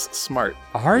hoarders. Smart.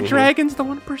 Are dragons the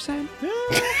 1%?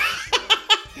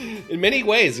 in many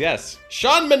ways, yes,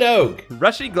 Sean Minogue,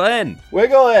 Rushy Glenn,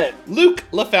 Wiggle it. Luke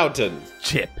LaFountain,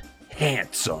 Chip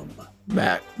Handsome,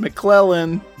 Matt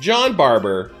McClellan, John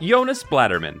Barber, Jonas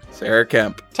Blatterman, Sarah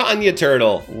Kemp, Tanya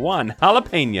Turtle, Juan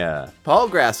Jalapena, Paul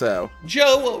Grasso,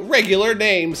 Joe Regular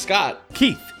Name Scott,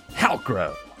 Keith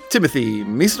Halcrow, Timothy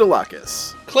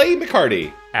Mistalakis. Clay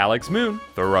McCarty. Alex Moon,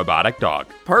 the robotic dog.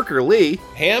 Parker Lee.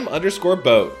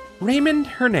 Ham_boat. Raymond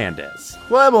Hernandez.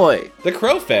 Emily. The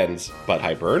Crowfens, but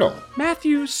Hibernal.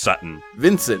 Matthew Sutton.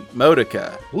 Vincent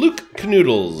Modica. Luke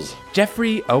Canoodles.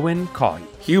 Jeffrey Owen Cahy.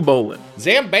 Hugh Bolin.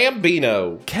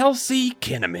 Zambambino. Kelsey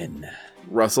Kinnaman.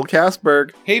 Russell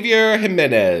Kasberg. Javier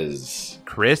Jimenez.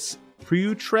 Chris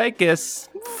Putrekis.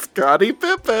 Scotty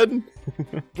Pippen.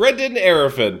 Brendan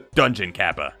Arafin. Dungeon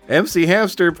Kappa. MC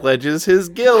Hamster pledges his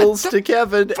gills to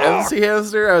Kevin. MC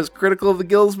Hamster, I was critical of the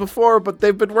gills before, but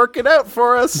they've been working out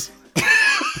for us.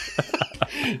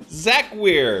 Zach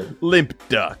Weir. Limp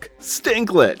Duck.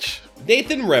 Stinklich.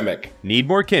 Nathan Remick. Need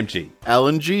more kimchi.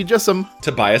 Alan G. Jussum.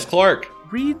 Tobias Clark.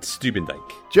 Reed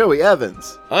Stubendike. Joey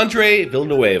Evans. Andre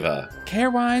Villanueva.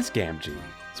 Carewise Gamgee.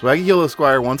 Swaggy Gill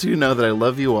Esquire wants you to know that I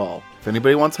love you all. If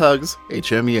anybody wants hugs,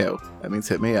 HMU. That means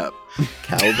hit me up.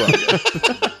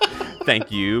 Cowabunga.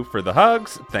 Thank you for the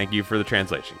hugs. Thank you for the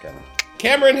translation, Kevin.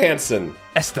 Cameron Hansen.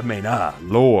 Estamena,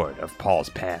 Lord of Paul's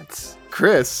Pants.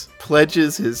 Chris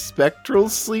pledges his spectral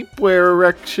sleepwear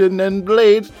erection and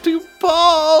blade to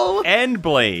Paul. And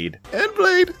Blade. And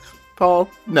blade.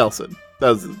 Paul Nelson. That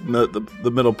was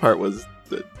the middle part was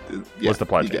What's the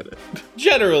pledge? You get it.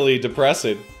 Generally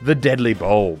depressing. The Deadly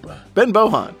Bulb. Ben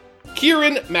Bohan.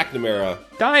 Kieran McNamara.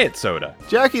 Diet Soda.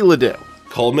 Jackie Ledoux.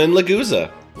 Coleman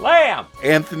Laguza. Lamb.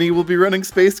 Anthony will be running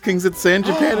Space Kings at San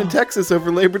Japan in Texas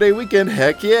over Labor Day weekend.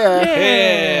 Heck yeah.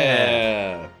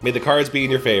 Yeah. May the cards be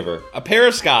in your favor. A pair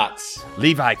of Scots.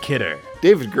 Levi Kidder.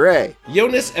 David Gray.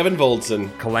 Jonas Evan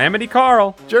Voldson. Calamity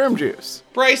Carl. Germ Juice.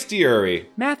 Bryce Diuri.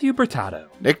 Matthew Bertato.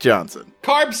 Nick Johnson.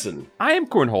 Carbson. I am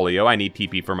Cornholio. I need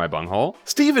TP for my bunghole.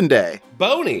 Stephen Day.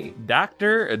 Boney.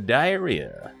 Dr.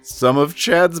 Diarrhea. Some of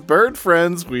Chad's bird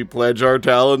friends, we pledge our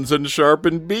talons and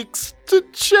sharpened beaks to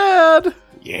Chad.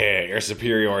 Yeah, air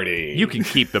superiority. You can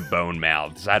keep the bone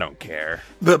mouths. I don't care.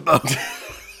 The bone.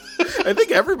 I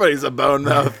think everybody's a bone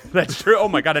mouth. That's true. Oh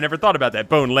my god, I never thought about that.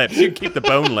 Bone lips. You can keep the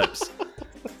bone lips.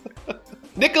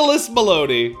 Nicholas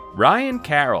Maloney. Ryan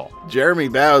Carroll. Jeremy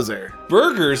Bowser.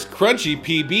 Burgers Crunchy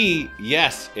PB.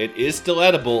 Yes, it is still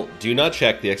edible. Do not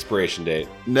check the expiration date.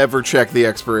 Never check the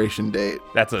expiration date.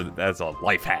 That's a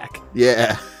life hack.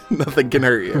 Yeah, nothing can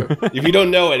hurt you. If you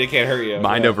don't know it, it can't hurt you.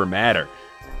 Mind over matter.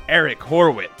 Eric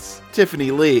Horwitz.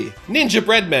 Tiffany Lee. Ninja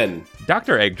Breadman.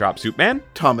 Dr. Egg Drop Soup Man.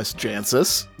 Thomas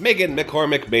Jancis. Megan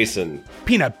McCormick Mason.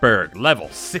 Peanutberg, level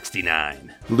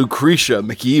 69. Lucretia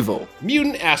McEvil.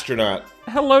 Mutant Astronaut.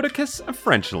 Helodicus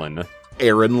Frenchlin.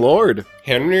 Aaron Lord.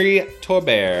 Henry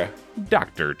Torbert.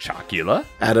 Dr. Chocula.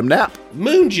 Adam Knapp.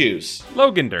 Moon Juice.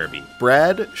 Logan Derby.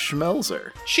 Brad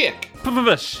Schmelzer. Chick.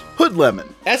 Pvish. Hood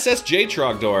Lemon. SSJ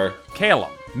Trogdor.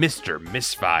 Calum. Mr.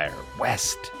 Misfire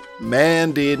West.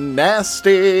 Mandy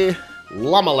Nasty.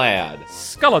 Lamalad.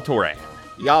 Skullatoran.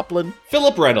 Yoplin.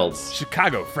 Philip Reynolds.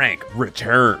 Chicago Frank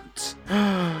returns.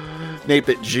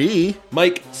 Napit G.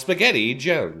 Mike Spaghetti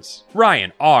Jones.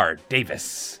 Ryan R.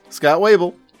 Davis. Scott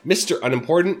Wable. Mr.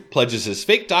 Unimportant pledges his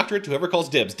fake doctorate to whoever calls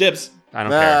dibs. Dibs. I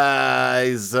don't care.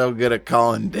 He's so good at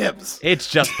calling dibs. It's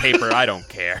just paper. I don't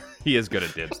care. He is good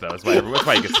at dibs, though. That's why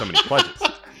he gets so many pledges.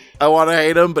 I want to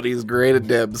hate him, but he's great at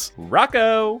dibs.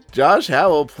 Rocco. Josh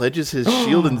Howell pledges his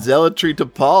shield and zealotry to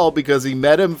Paul because he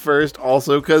met him first,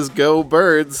 also because go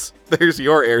birds. There's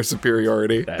your air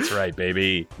superiority. That's right,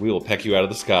 baby. We will peck you out of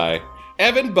the sky.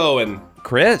 Evan Bowen.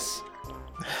 Chris.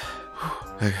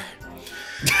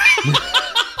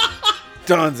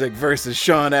 Donzig versus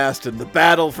Sean Astin. The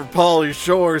battle for Pauly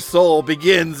Shore's soul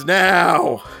begins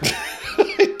now.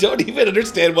 I don't even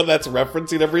understand what that's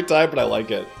referencing every time, but I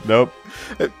like it. Nope.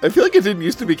 I feel like it didn't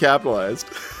used to be capitalized.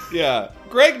 Yeah.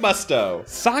 Greg Musto.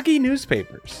 Soggy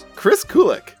Newspapers. Chris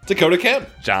Kulik. Dakota Kemp.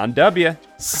 John W.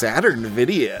 Saturn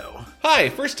Video. Hi,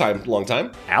 first time, long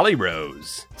time. Allie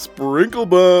Rose. Sprinkle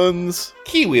Buns.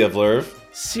 Kiwi of Lerv.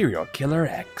 Serial Killer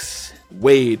X.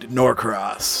 Wade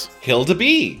Norcross. Hilda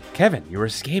B. Kevin, your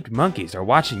escaped monkeys are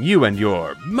watching you and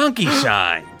your monkey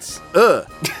shines.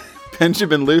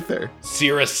 Benjamin Luther.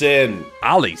 Sierra Sin.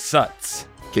 Ollie Sutz.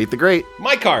 Kate the Great.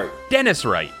 Mike Hart. Dennis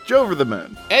Wright. Joe Over the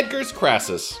Moon. Edgar's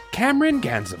Crassus. Cameron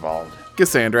Ganzevald.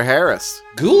 Cassandra Harris.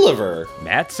 Gulliver.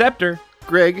 Matt Scepter.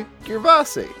 Greg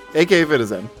Gervasi. A.K.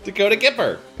 Vitizen. Dakota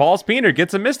Gipper. Paul Speener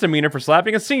gets a misdemeanor for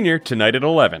slapping a senior tonight at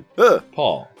 11.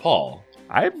 Paul.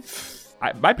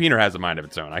 My peener has a mind of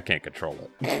its own. I can't control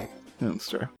it. That's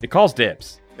true. It calls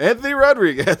dibs. Anthony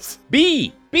Rodriguez.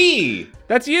 B. B.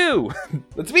 That's you.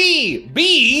 That's me.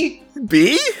 B.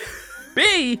 B?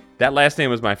 B. That last name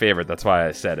was my favorite. That's why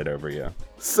I said it over you.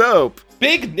 Soap.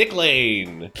 Big Nick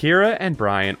Lane. Kira and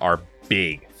Brian are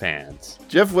big fans.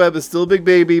 Jeff Webb is still a big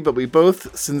baby, but we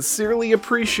both sincerely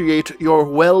appreciate your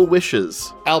well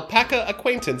wishes. Alpaca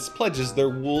Acquaintance pledges their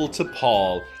wool to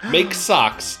Paul. Make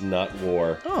socks, not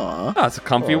war. Aww. Oh, it's a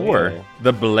comfy war. Yeah.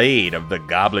 The blade of the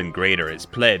Goblin Grater is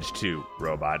pledged to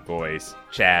Robot Voice,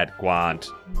 Chad Gwant.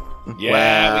 Yeah,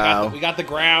 Wow. we got the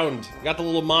ground. We got the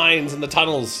little mines and the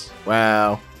tunnels.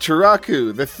 Wow.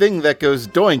 Chiraku, the thing that goes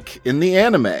doink in the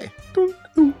anime.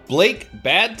 Blake,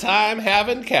 bad time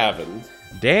having Cavan.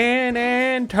 Dan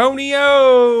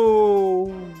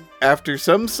Antonio! After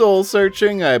some soul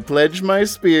searching, I pledge my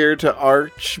spear to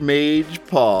Archmage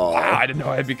Paul. Wow, I didn't know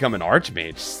I'd become an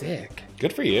Archmage. Sick.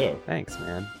 Good for you. Thanks,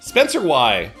 man. Spencer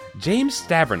Y. James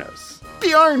Stavronos.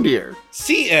 Bjarndir.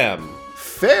 CM.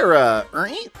 Farah,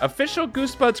 right? Official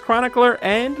Goosebuds Chronicler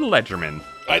and Ledgerman.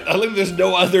 I think there's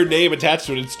no other name attached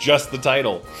to it. It's just the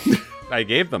title. I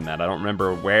gave them that. I don't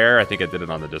remember where. I think I did it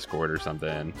on the Discord or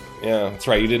something. Yeah, that's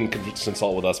right. You didn't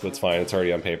consult with us, but it's fine. It's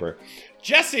already on paper.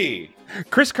 Jesse.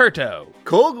 Chris Curto.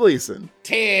 Cole Gleason.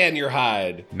 Tan your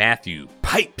hide. Matthew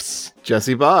Pipes.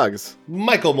 Jesse Boggs.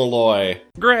 Michael Malloy.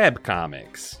 Grab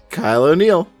Comics. Kyle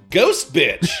O'Neill. Ghost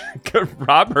Bitch.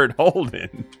 Robert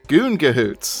Holden. Goon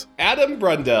Cahoots. Adam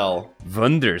Brundell.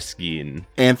 Wunderskeen.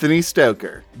 Anthony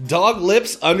Stoker. Dog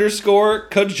Lips _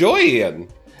 Kajoyan.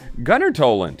 Gunnar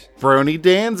Toland. Brony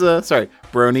Danza. Sorry,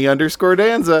 Brony _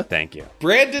 Danza. Thank you.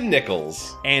 Brandon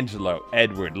Nichols. Angelo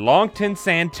Edward Longton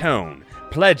Santone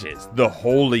pledges the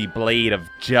holy blade of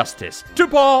justice to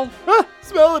Paul Ah,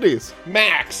 it's melodies.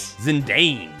 Max.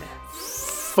 Zindane.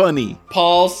 Funny.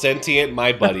 Paul Sentient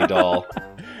My Buddy Doll.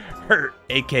 Hurt,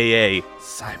 a.k.a.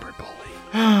 Cyberbully.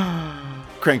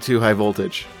 Crank 2 high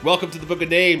voltage. Welcome to the Book of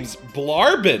Names.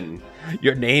 Blarbin.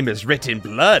 Your name is written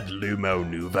blood, Lumo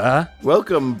Nuva.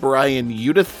 Welcome, Brian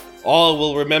Udith. All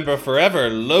will remember forever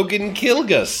Logan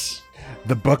Kilgus.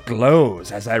 The book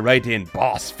glows as I write in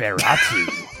Boss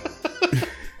Ferratu.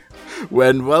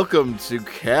 When welcome to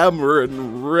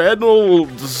Cameron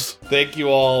Reynolds. Thank you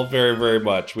all very, very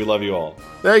much. We love you all.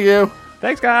 Thank you.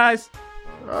 Thanks, guys.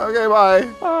 Okay, bye.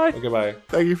 Bye. Okay, bye.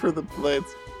 Thank you for the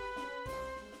blades.